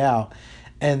freaking me out,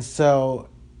 and so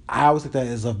I always think that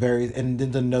is a very and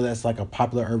then to know that's like a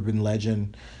popular urban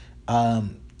legend.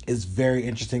 Is very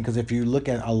interesting because if you look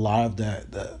at a lot of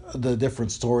the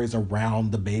different stories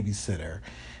around the babysitter,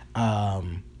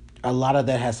 a lot of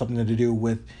that has something to do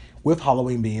with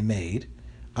Halloween being made,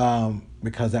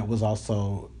 because that was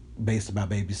also based about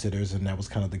babysitters and that was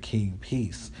kind of the key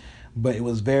piece. But it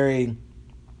was very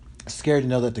scary to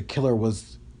know that the killer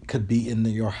was could be in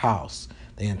your house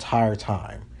the entire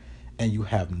time and you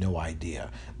have no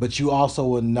idea. But you also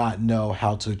would not know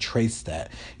how to trace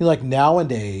that. Like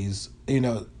nowadays,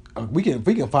 we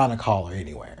can find a caller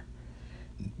anywhere.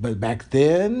 But back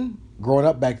then, growing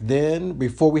up back then,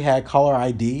 before we had caller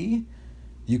ID,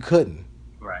 you couldn't.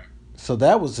 right. So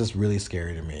that was just really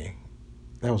scary to me.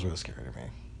 That was really scary to me.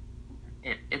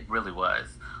 It really was.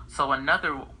 So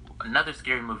another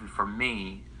scary movie for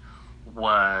me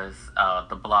was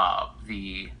The Blob,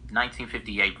 the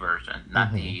 1958 version,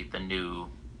 not Mm-hmm. the new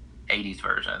 80s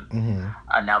version.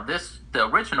 Mm-hmm. Now the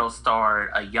original starred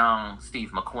a young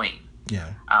Steve McQueen,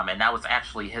 Yeah. and that was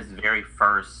actually his very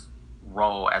first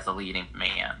role as a leading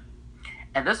man.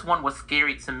 And this one was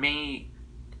scary to me,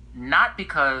 not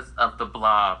because of the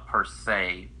Blob per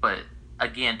se, but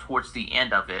again towards the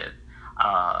end of it.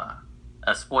 Uh,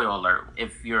 a spoiler alert: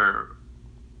 if you're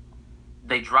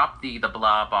they drop the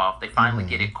blob off, they finally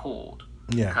get Mm-hmm. it cooled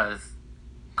Yeah. because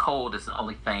cold is the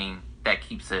only thing that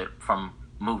keeps it from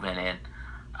moving and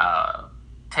uh,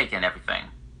 taking everything.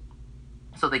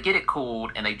 So they get it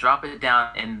cooled and they drop it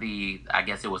down in the, I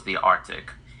guess it was the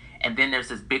Arctic, and then there's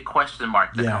this big question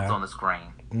mark that comes Yeah. on the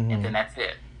screen, and Mm-hmm. then that's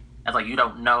it. It's like you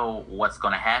don't know what's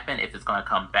going to happen, if it's going to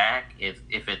come back, if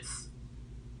it's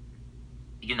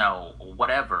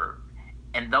whatever.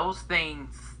 And those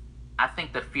things, I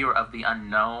think the fear of the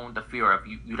unknown, the fear of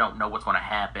you don't know what's going to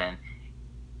happen,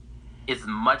 is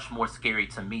much more scary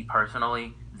to me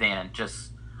personally than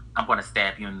just I'm going to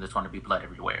stab you and there's going to be blood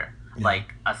everywhere. Yeah.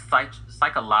 Like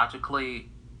psychologically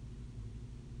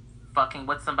fucking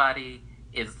with somebody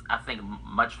is, I think,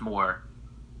 much more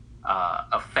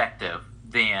effective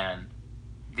than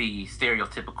the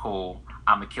stereotypical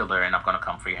I'm a killer and I'm going to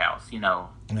come for your house.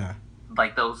 Yeah.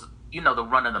 Like those, the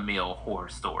run of the mill horror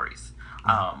stories.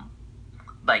 Yeah.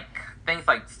 Like things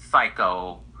like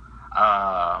Psycho,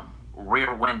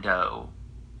 Rear Window,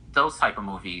 those type of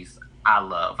movies I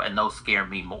love, and those scare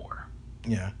me more.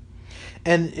 Yeah.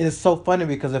 And it's so funny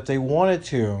because if they wanted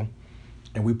to,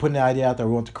 and we put an idea out there,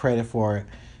 we want the credit for it.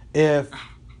 If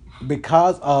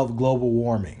because of global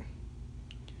warming,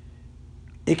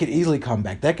 it could easily come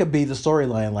back. That could be the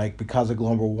storyline. Like because of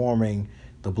global warming,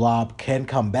 the blob can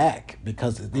come back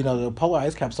because the polar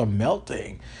ice caps are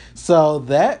melting, so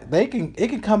that it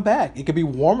can come back. It could be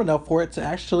warm enough for it to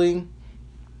actually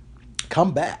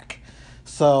come back.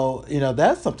 So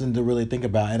that's something to really think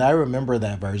about. And I remember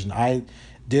that version. I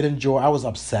did enjoy. I was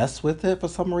obsessed with it for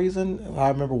some reason. I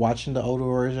remember watching the older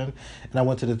version, and I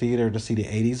went to the theater to see the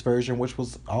 '80s version, which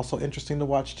was also interesting to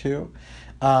watch too.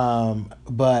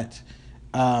 But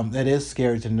it is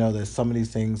scary to know that some of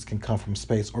these things can come from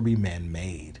space or be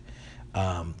man-made,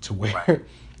 to Right. where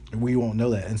we won't know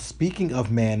that. And speaking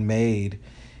of man-made,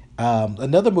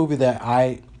 another movie that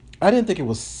I didn't think it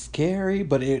was scary,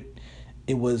 but it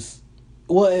was,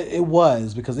 well, it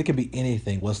was because it could be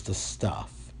anything. Was The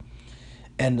Stuff,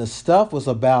 and The Stuff was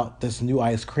about this new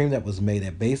ice cream that was made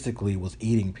that basically was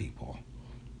eating people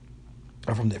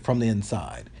from the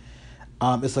inside.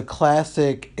 It's a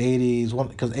classic '80s one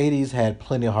because '80s had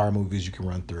plenty of horror movies you can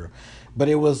run through, but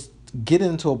it was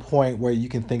getting to a point where you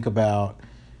can think about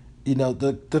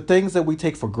the things that we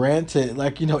take for granted,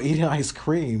 like eating ice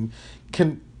cream,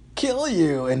 can kill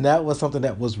you, and that was something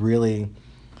that was really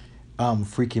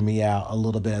freaking me out a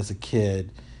little bit as a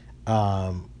kid.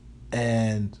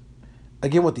 And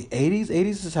again, with the '80s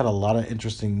just had a lot of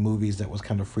interesting movies that was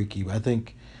kind of freaky. But I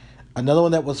think another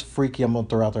one that was freaky, I'm gonna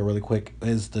throw out there really quick,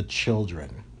 is The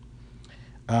Children,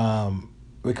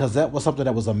 because that was something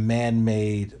that was a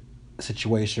man-made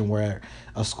situation where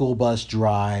a school bus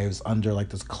drives under like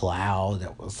this cloud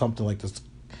that was something like this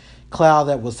cloud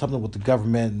that was something with the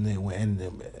government and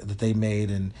that they made,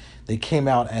 and they came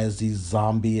out as these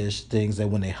zombie-ish things that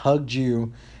when they hugged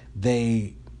you,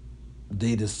 they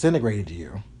they disintegrated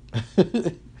you.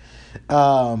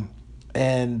 um,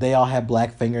 and they all had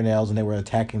black fingernails and they were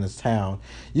attacking this town.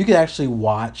 You could actually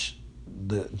watch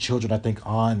the children, I think,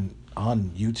 on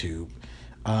YouTube.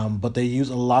 But they use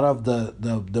a lot of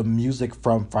the music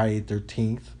from Friday the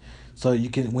 13th. So you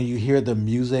can when you hear the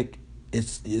music, it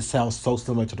sounds so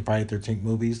similar to the Friday the 13th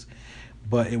movies,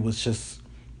 but it was just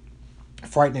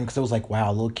frightening because it was like,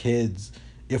 wow, little kids,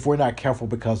 if we're not careful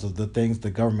because of the things the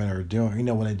government are doing,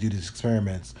 when they do these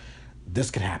experiments,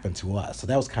 this could happen to us. So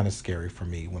that was kind of scary for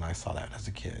me when I saw that as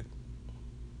a kid.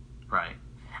 Right.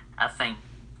 I think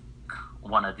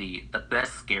one of the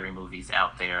best scary movies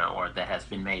out there or that has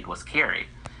been made was Carrie,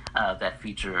 that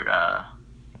featured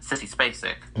Sissy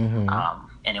Spacek, Mm-hmm.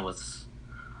 and it was,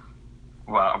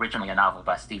 well, originally a novel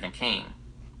by Stephen King.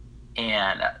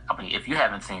 And I mean, if you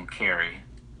haven't seen Carrie,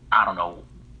 I don't know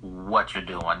what you're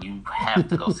doing. You have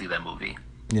to go see that movie.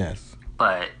 Yes.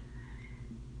 But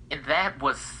that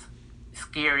was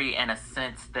scary in a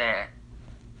sense that,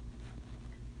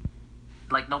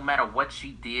 like, no matter what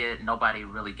she did, nobody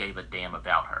really gave a damn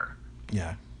about her.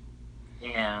 Yeah.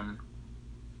 And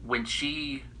when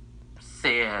she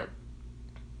said,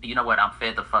 "You know what? I'm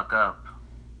fed the fuck up,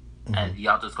 Mm-hmm. and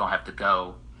y'all just gonna have to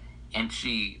go," and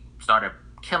she started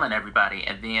killing everybody,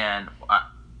 and then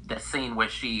the scene where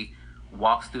she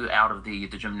walks through out of the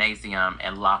gymnasium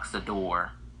and locks the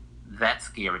door, that's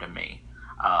scary to me.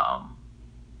 Um,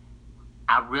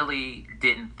 I really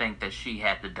didn't think that she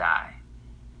had to die.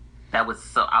 That was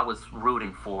so I was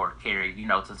rooting for Carrie,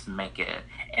 to make it,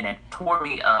 and it tore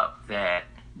me up that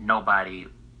nobody,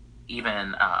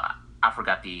 even I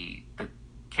forgot the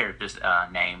character's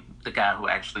name, the guy who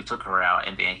actually took her out,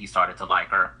 and then he started to like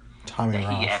her. Tommy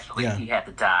That Ross. Yeah. he had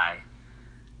to die.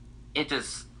 It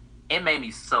just it made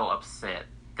me so upset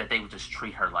that they would just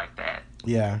treat her like that.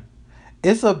 Yeah.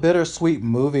 It's a bittersweet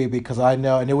movie because I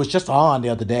know, and it was just on the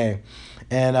other day,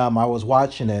 and I was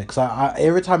watching it because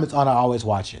every time it's on, I always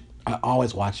watch it. I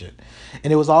always watch it,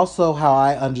 and it was also how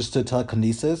I understood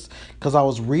telekinesis because I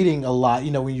was reading a lot.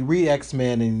 When you read X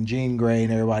Men and Jean Grey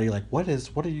and everybody, like, what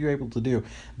are you able to do?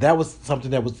 That was something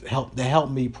that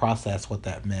helped me process what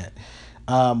that meant.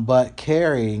 But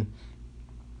Carrie,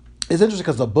 it's interesting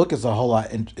because the book is a whole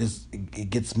lot. Is it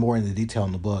gets more into detail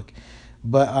in the book,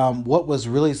 but what was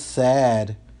really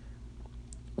sad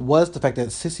was the fact that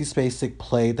Sissy Spacek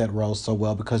played that role so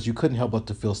well because you couldn't help but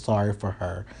to feel sorry for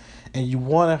her, and you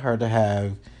wanted her to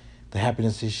have the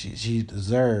happiness she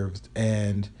deserves,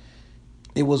 and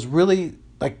it was really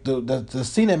like the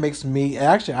scene that makes me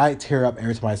actually I tear up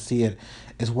every time I see it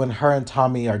is when her and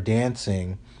Tommy are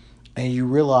dancing, and you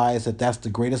realize that that's the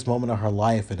greatest moment of her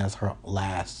life, and that's her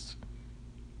last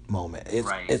moment.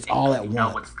 Right. It's And all at you know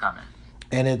once, what's coming.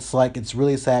 and it's like it's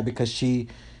really sad because she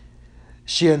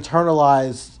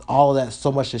internalized all of that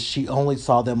so much that she only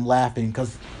saw them laughing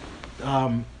because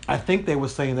I think they were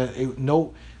saying that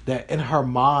no that in her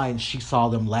mind she saw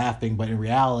them laughing, but in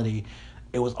reality,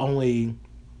 it was only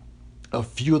a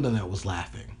few of them that was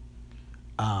laughing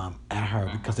at her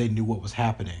because they knew what was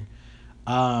happening.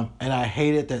 And I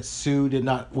hated that Sue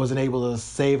wasn't able to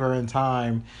save her in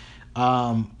time,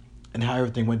 and how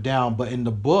everything went down. But in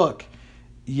the book,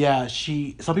 yeah,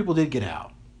 some people did get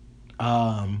out,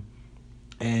 um,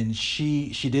 and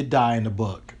she did die in the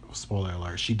book. Spoiler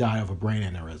alert: she died of a brain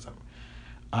aneurysm.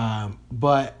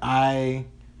 But I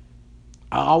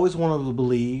always wanted to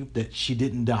believe that she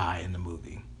didn't die in the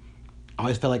movie. I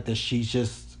always felt like that she's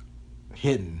just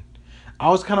hidden. I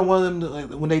was kind of one of them like,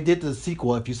 when they did the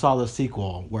sequel. If you saw the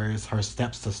sequel, where it's her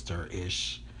stepsister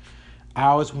ish, I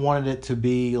always wanted it to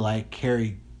be like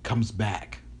Carrie comes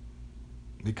back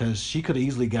because she could have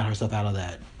easily got herself out of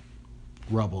that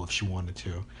rubble if she wanted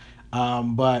to.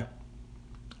 But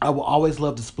I will always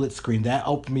love the split screen. That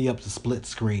opened me up to split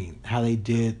screen. How they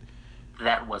did,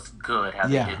 That was good how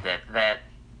they yeah, did that. That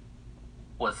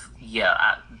was,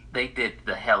 yeah, they did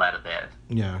the hell out of that.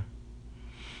 yeah.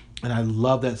 And I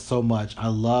love that so much. I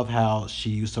love how she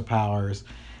used her powers.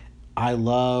 I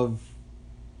love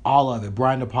all of it.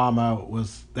 Brian De Palma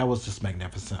was just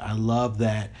magnificent. I love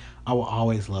that. I will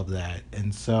always love that.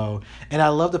 And I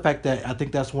love the fact that I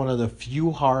think that's one of the few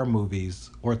horror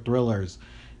movies or thrillers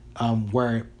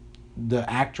where the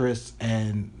actress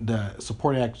and the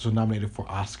supporting actress were nominated for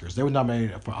Oscars. They were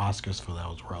nominated for Oscars for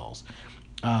those roles.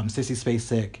 Sissy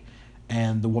Spacek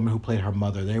and the woman who played her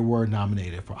mother, they were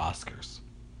nominated for Oscars.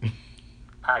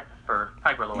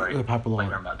 Piper Laurie Piper played Laurie.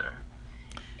 her mother.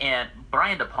 And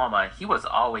Brian De Palma, he was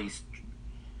always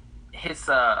his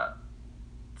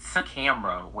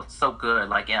camera was so good.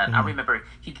 Like, and I remember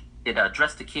he did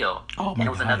Dress to Kill, Oh and my it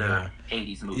was god, another yeah.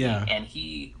 '80s movie, Yeah. and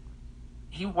he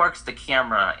works the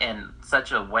camera in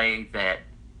such a way that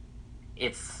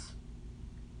it's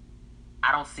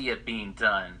I don't see it being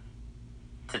done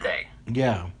today,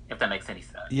 Yeah. if that makes any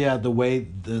sense. Yeah, the way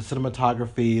the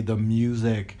cinematography, the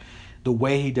music, the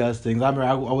way he does things. I remember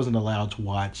I wasn't allowed to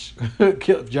watch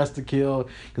Just to Kill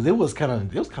because it was kind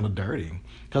of dirty.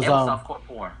 Cause It was softcore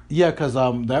porn. yeah, cause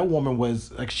that woman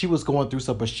was like she was going through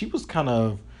stuff, but she was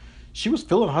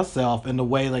feeling herself in the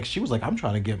way like she was like I'm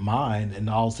trying to get mine in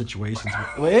all situations.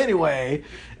 Well, anyway,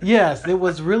 yes, it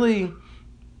was really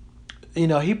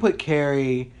he put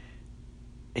Carrie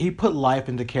he put life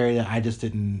into Carrie that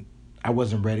I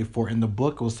wasn't ready for. In the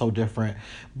book, it was so different.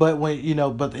 But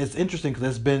but it's interesting because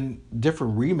there's been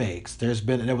different remakes. There was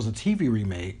a TV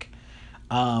remake,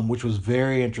 which was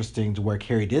very interesting to where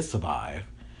Carrie did survive,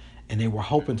 and they were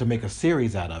hoping to make a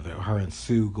series out of it. Her and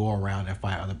Sue go around and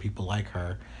find other people like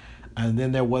her. And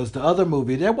then there was the other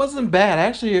movie that wasn't bad.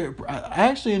 I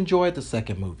actually enjoyed the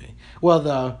second movie. Well,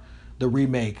 the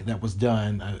remake that was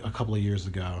done a couple of years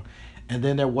ago, and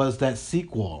then there was that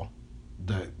sequel,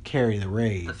 the Carrie the The,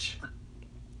 Rage.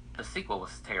 the sequel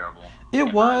was terrible, It in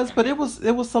my was, but opinion.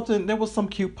 it was something. There was some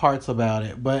cute parts about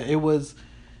it, but it was.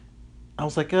 I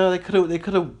was like, oh, they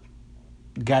could have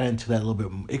got into that a little bit.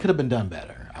 It could have been done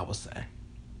better. I would say.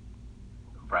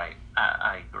 Right,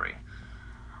 I agree.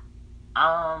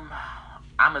 Um,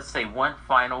 I'm gonna say one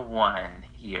final one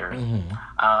here. Hmm.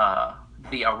 Uh,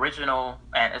 the original,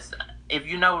 and if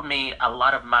you know me, a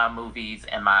lot of my movies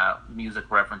and my music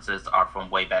references are from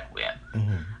way back when.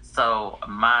 Hmm. So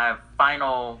my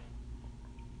final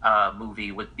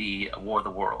movie would be War of the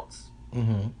Worlds.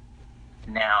 Hmm.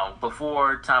 Now,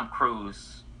 before Tom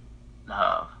Cruise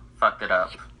fucked it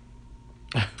up,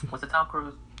 was it Tom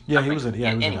Cruise? Yeah, I he think. was in. Yeah,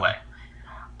 he was in. Anyway,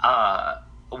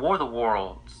 War of the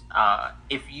Worlds.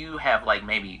 If you have like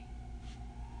maybe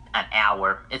an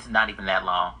hour, it's not even that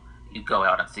long. You go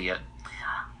out and see it.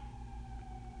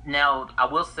 Now, I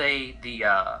will say the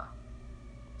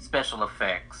special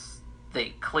effects.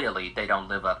 They don't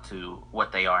live up to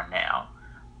what they are now,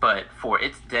 but for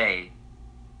its day,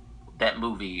 that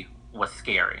movie was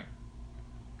scary.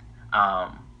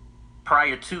 Um,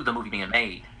 Prior to the movie being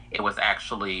made, it was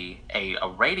actually a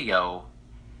radio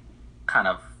kind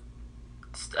of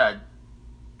uh,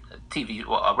 TV,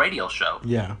 well, a radio show,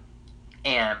 Yeah.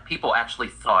 and people actually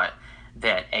thought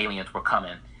that aliens were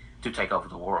coming to take over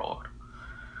the world.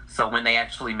 So when they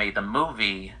actually made the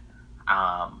movie,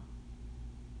 um,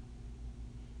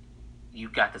 you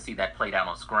got to see that played out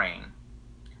on screen.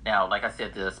 Now, like I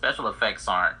said, the special effects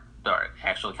are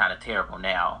actually kind of terrible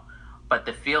now, but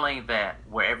the feeling that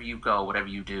wherever you go, whatever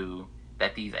you do,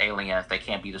 that these aliens, they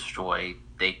can't be destroyed,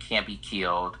 they can't be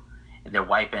killed, and they're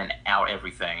wiping out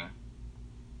everything,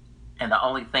 and the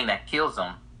only thing that kills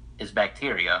them is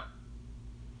bacteria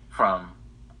from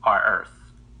our Earth.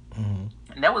 Mm-hmm.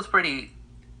 And that was pretty.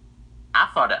 I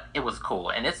thought it was cool,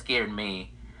 and it scared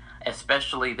me,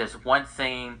 especially this one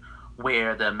scene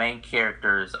where the main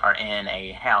characters are in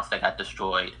a house that got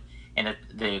destroyed, and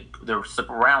they're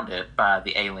surrounded by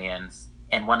the aliens,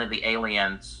 and one of the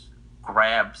aliens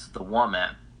grabs the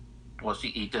woman. Well,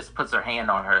 he just puts her hand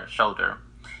on her shoulder,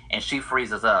 and she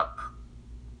freezes up,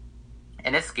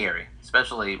 and it's scary,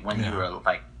 especially when Yeah. you're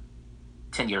like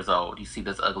 10 years old. You see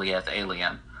this ugly ass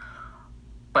alien.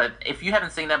 But if you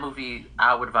haven't seen that movie,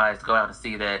 I would advise go out and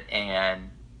see that, and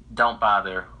don't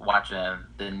bother watching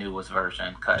the newest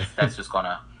version because that's just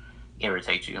gonna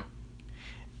irritate you.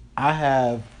 I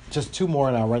have just two more,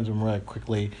 and I'll run them really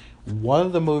quickly. One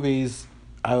of the movies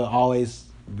I will always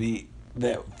be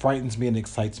that frightens me and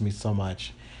excites me so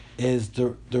much is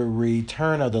the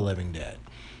Return of the Living Dead,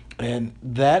 and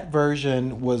that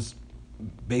version was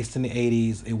based in the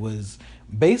 80s. It was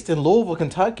based in Louisville,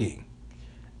 Kentucky,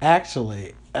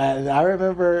 actually, and I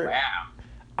remember Wow.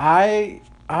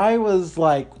 I was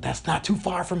like, that's not too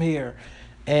far from here.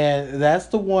 And that's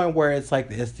the one where it's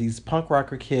these punk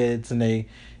rocker kids, and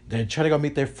they're trying to go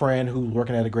meet their friend who's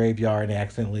working at a graveyard, and they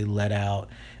accidentally let out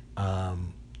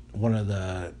um, one of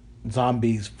the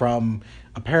zombies from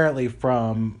apparently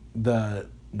from the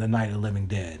Night of the Living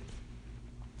Dead,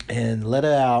 and let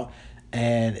it out,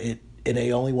 and and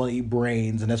they only want to eat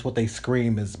brains, and that's what they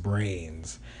scream is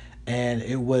brains. And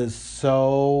it was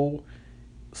so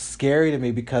scary to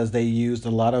me because they used a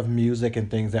lot of music and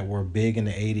things that were big in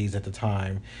the 80s at the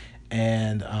time,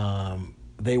 and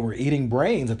they were eating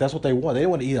brains. Like, that's what they want. They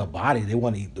didn't want to eat a body, they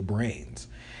want to eat the brains.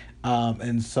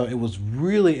 And so it was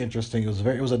really interesting. It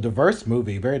was a diverse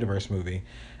movie, very diverse movie.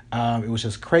 It was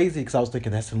just crazy because I was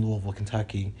thinking that's in Louisville,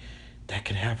 Kentucky, that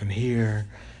can happen here.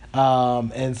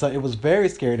 And so it was very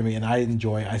scary to me, and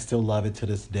I still love it to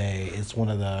this day. It's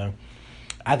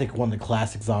I think one of the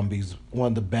classic zombies, one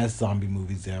of the best zombie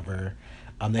movies ever.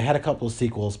 They had a couple of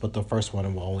sequels, but the first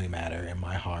one will only matter in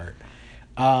my heart.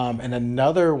 And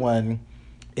another one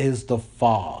is The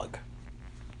Fog,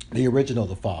 the original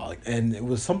The Fog, and it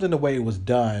was something the way it was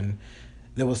done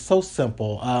that was so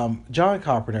simple. John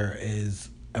Carpenter is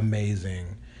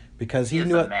amazing because He he is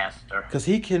knew a it, master. because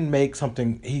he can make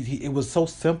something. It was so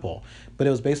simple, but it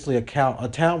was basically a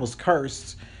town was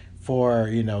cursed for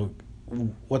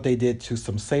what they did to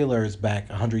some sailors back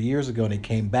 100 years ago, and they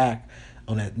came back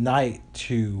on that night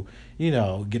to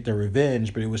get their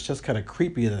revenge. But it was just kind of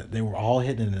creepy that they were all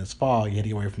hidden in this fog. You had to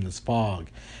get away from this fog,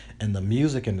 and the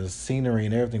music and the scenery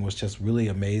and everything was just really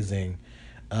amazing.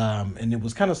 And it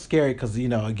was kind of scary because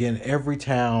again, every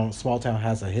town, small town,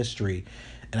 has a history,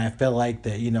 and I felt like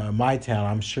that in my town,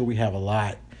 I'm sure we have a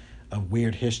lot of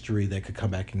weird history that could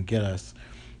come back and get us.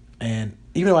 And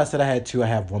even though I said I had two, I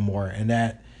have one more, and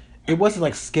that it wasn't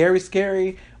like scary,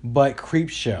 scary, but Creep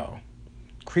Show.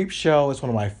 Creep Show is one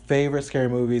of my favorite scary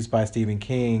movies by Stephen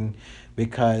King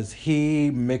because he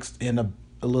mixed in a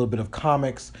little bit of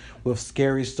comics with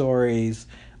scary stories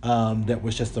that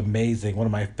was just amazing. One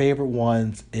of my favorite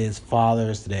ones is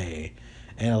Father's Day,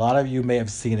 and a lot of you may have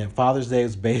seen it. Father's Day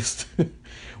is based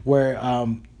where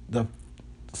the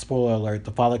spoiler alert,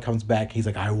 the father comes back. He's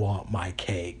like, I want my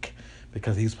cake,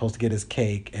 because he's supposed to get his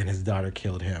cake, and his daughter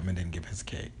killed him and didn't give his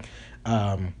cake.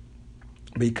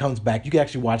 But he comes back. You can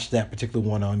actually watch that particular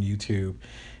one on YouTube.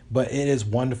 But it is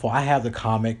wonderful. I have the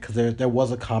comic because there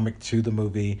was a comic to the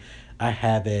movie. I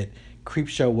have it.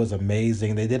 Creepshow was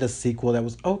amazing. They did a sequel that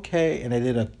was okay, and they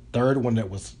did a third one that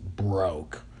was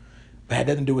broke. But it had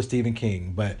nothing to do with Stephen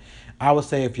King. But I would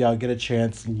say if y'all get a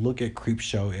chance, look at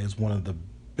Creepshow. It is one of the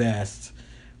best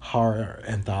horror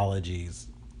anthologies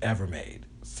ever made.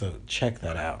 So check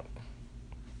that out.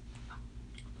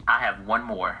 I have one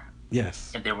more,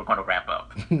 Yes. and then we're going to wrap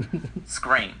up.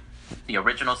 Scream, the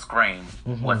original Scream,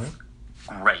 was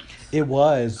great It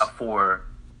was. for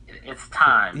its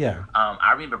time. Yeah.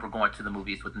 I remember going to the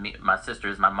movies with my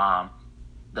sisters, my mom.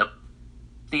 The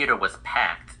theater was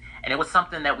packed, and it was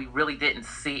something that we really didn't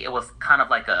see. It was kind of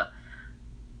like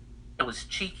it was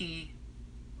cheeky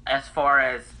as far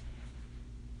as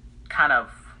kind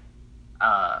of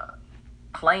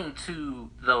playing to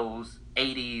those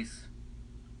 80s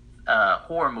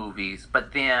horror movies,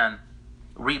 but then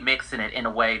remixing it in a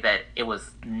way that it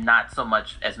was not so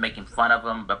much as making fun of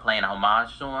them, but playing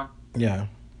homage to them. Yeah.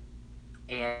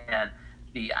 And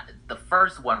the the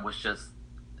first one was just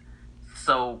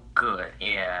so good,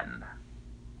 and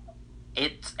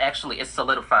it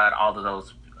solidified all of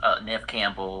those Nev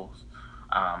Campbell's,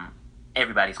 um,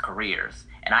 everybody's careers,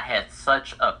 and I had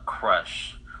such a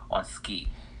crush on Skeet.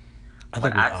 I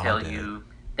When think we I all tell did. you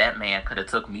that man could have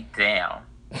took me down,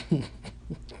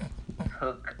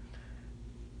 took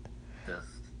this.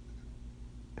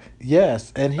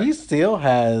 Yes, and he Like, still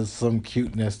has some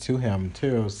cuteness to him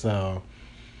too. So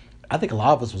I think a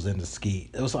lot of us was into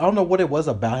Skeet. It was, I don't know what it was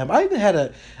about him. I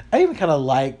even kind of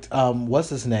liked what's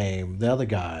his name, the other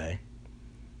guy,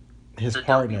 his the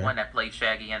dopey partner. one that played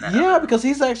Shaggy in that Yeah, other because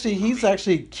he's movie.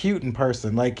 actually cute in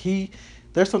person. Like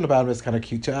there's something about him that's kind of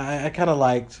cute too. I kind of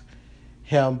liked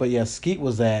him, but yeah, Skeet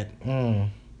was that.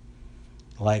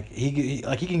 Like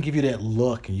like he can give you that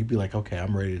look, and you'd be like, okay,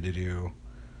 I'm ready to do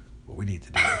what we need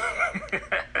to do.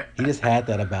 He just had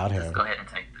that about Just go him. ahead and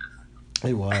take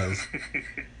He was. this.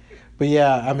 But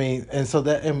yeah, I mean, and so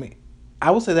that I mean,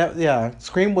 I would say that yeah,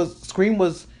 Scream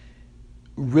was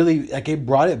really like it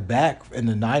brought it back in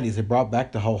the '90s. It brought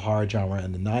back the whole horror genre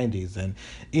in the '90s, and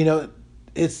you know,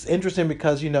 it's interesting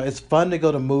because it's fun to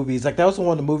go to movies. Like that was one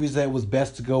of the movies that was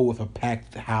best to go with a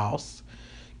packed house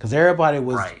because everybody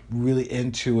was Right. really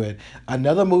into it.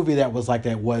 Another movie that was like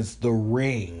that was The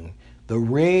Ring. The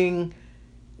Ring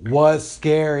was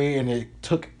scary and it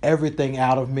took everything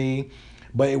out of me.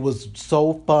 But it was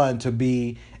so fun to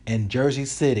be in Jersey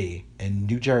City in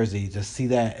New Jersey to see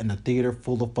that in a theater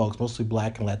full of folks, mostly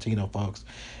black and Latino folks,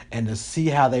 and to see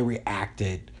how they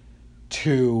reacted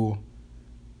to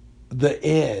the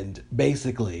end,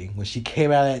 basically, when she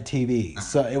came out of that TV.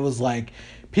 So it was like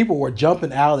people were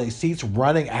jumping out of their seats,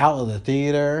 running out of the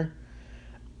theater.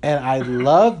 And I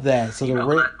love that. So You the know,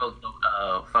 ring, black folks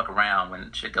don't fuck around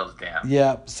when shit goes down.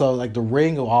 yeah. So like the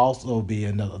Ring will also be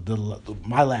another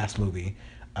my last movie,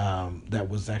 that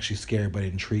was actually scary but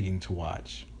intriguing to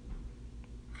watch.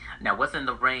 Now, wasn't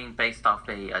The Ring based off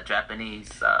a Japanese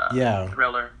Yeah,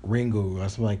 thriller? Ringu. I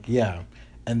was like, yeah,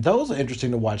 and those are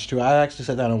interesting to watch too. I actually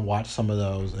sat down and watched some of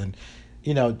those, and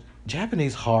you know,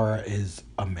 Japanese horror is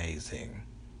amazing,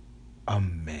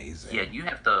 Yeah, amazing. you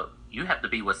have to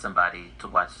be with somebody to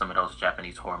watch some of those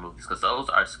Japanese horror movies because those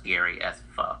are scary as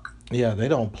fuck. Yeah, they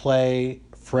don't play.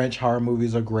 French horror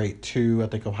movies are great too. I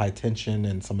think of High Tension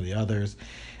and some of the others.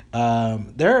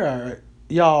 There are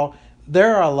y'all.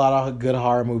 There are a lot of good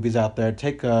horror movies out there.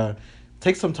 Take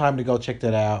some time to go check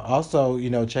that out. Also,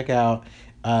 check out.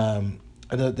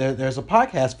 There's a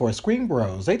podcast for Screen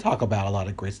Bros. They talk about a lot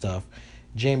of great stuff.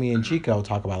 Jamie and Hmm. Chico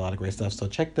talk about a lot of great stuff. So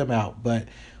check them out. But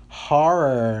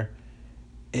horror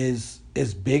is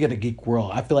big in the geek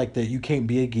world. I feel like that you can't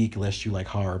be a geek unless you like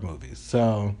horror movies.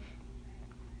 So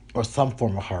or some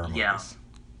form of horror Yeah, movies.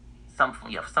 some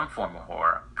form of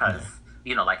horror because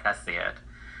Yeah. like I said,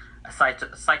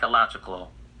 a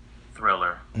psychological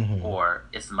thriller Hmm. or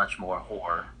it's much more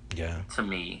horror Yeah. to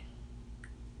me.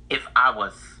 If I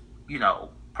was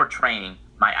portraying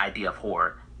my idea of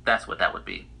horror, that's what that would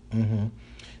be. Hmm.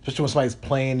 Especially when somebody's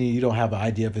playing and you don't have an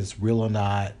idea if it's real or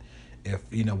not, if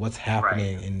what's Right.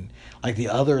 happening, and like the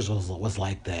others was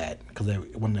like that because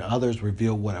when the others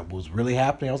revealed what was really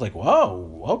happening, I was like,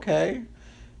 whoa, okay,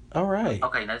 all right.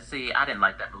 Okay, now see, I didn't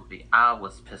like that movie. I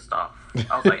was pissed off.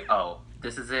 I was like, oh,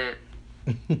 this is it.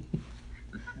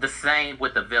 The same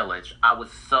with The Village. I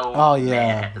was so Oh mad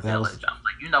yeah, at The that was. Village. I was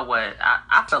like, you know what?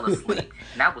 I fell asleep.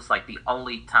 And that was like the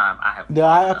only time I have No,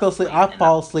 fallen I fell asleep. asleep I in a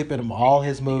fall asleep in all movie in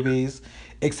his the theater. movies,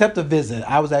 except The Visit.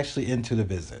 I was actually into The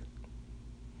Visit,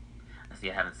 See,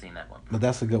 I haven't seen that one. but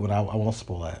that's a good one. I won't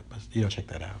spoil that, but check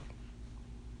that out.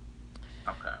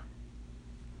 Okay.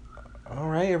 All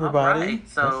right, All everybody. right.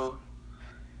 That's So,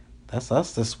 that's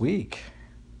us this week.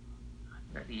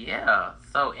 yeah.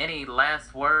 So, any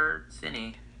last words?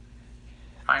 Any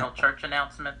final church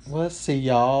announcements? Let's see,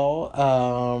 y'all.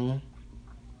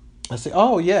 Let's see.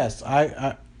 Oh yes,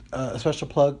 a special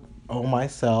plug on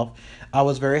myself. I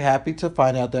was very happy to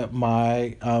find out that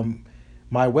my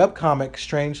webcomic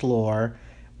Strange Lore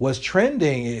was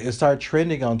trending. It started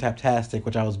trending on Taptastic,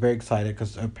 which I was very excited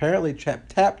because apparently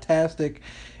Taptastic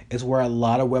is where a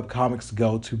lot of webcomics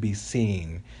go to be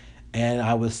seen. And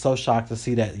I was so shocked to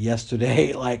see that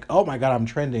yesterday. Like, oh my God, I'm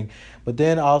trending. But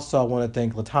then also, I want to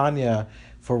thank Latanya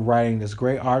for writing this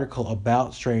great article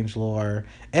about Strange Lore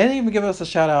and even give us a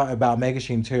shout out about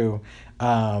Megashine too,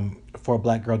 for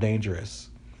Black Girl Dangerous.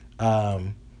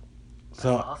 Um, That's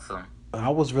so awesome. I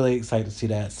was really excited to see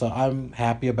that. So I'm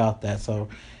happy about that. So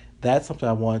that's something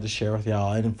I wanted to share with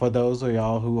y'all. And for those of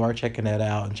y'all who are checking that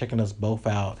out and checking us both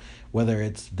out, whether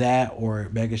it's that or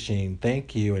Mega Sheen,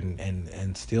 thank you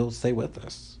and still stay with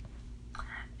us.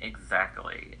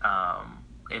 Exactly.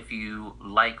 If you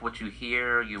like what you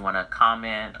hear, you want to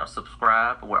comment or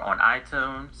subscribe, we're on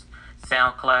iTunes,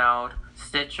 SoundCloud,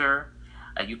 Stitcher.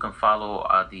 You can follow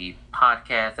the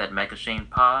podcast at Megashine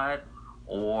Pod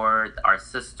or our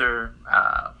sister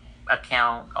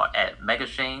account at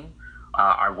Megashine.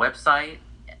 Our website,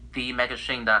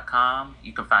 themegashine.com.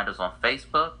 You can find us on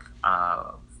Facebook,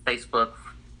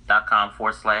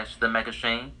 facebook.com/slash the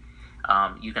Megashine.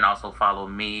 You can also follow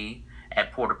me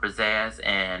at Porter Pizzazz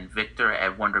and Victor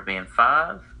at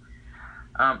Wonderman5.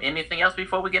 Anything else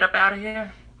before we get up out of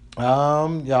here?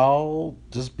 Y'all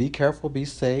just be careful, be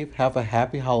safe, have a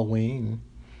happy Halloween,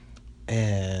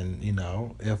 and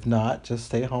if not, just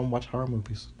stay home, watch horror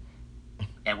movies.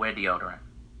 And wear deodorant.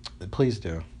 Please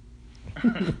do.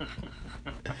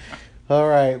 All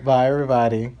right, bye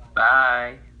everybody.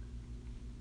 Bye.